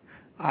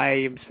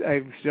 I'm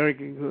very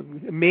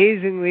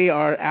amazingly,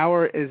 our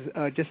hour is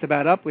just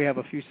about up. We have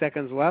a few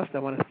seconds left. I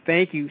want to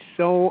thank you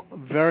so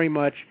very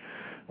much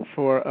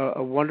for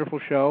a wonderful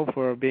show,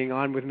 for being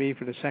on with me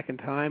for the second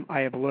time.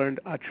 I have learned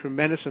a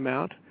tremendous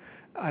amount.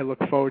 I look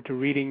forward to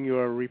reading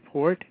your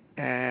report.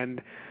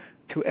 And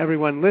to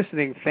everyone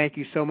listening, thank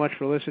you so much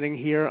for listening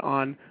here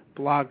on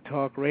Blog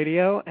Talk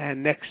Radio.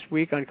 And next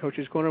week on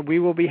Coach's Corner, we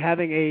will be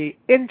having an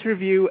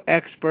interview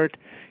expert,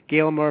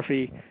 Gail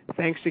Murphy.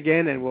 Thanks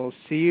again, and we'll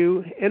see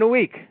you in a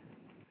week.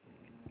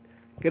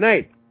 Good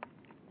night.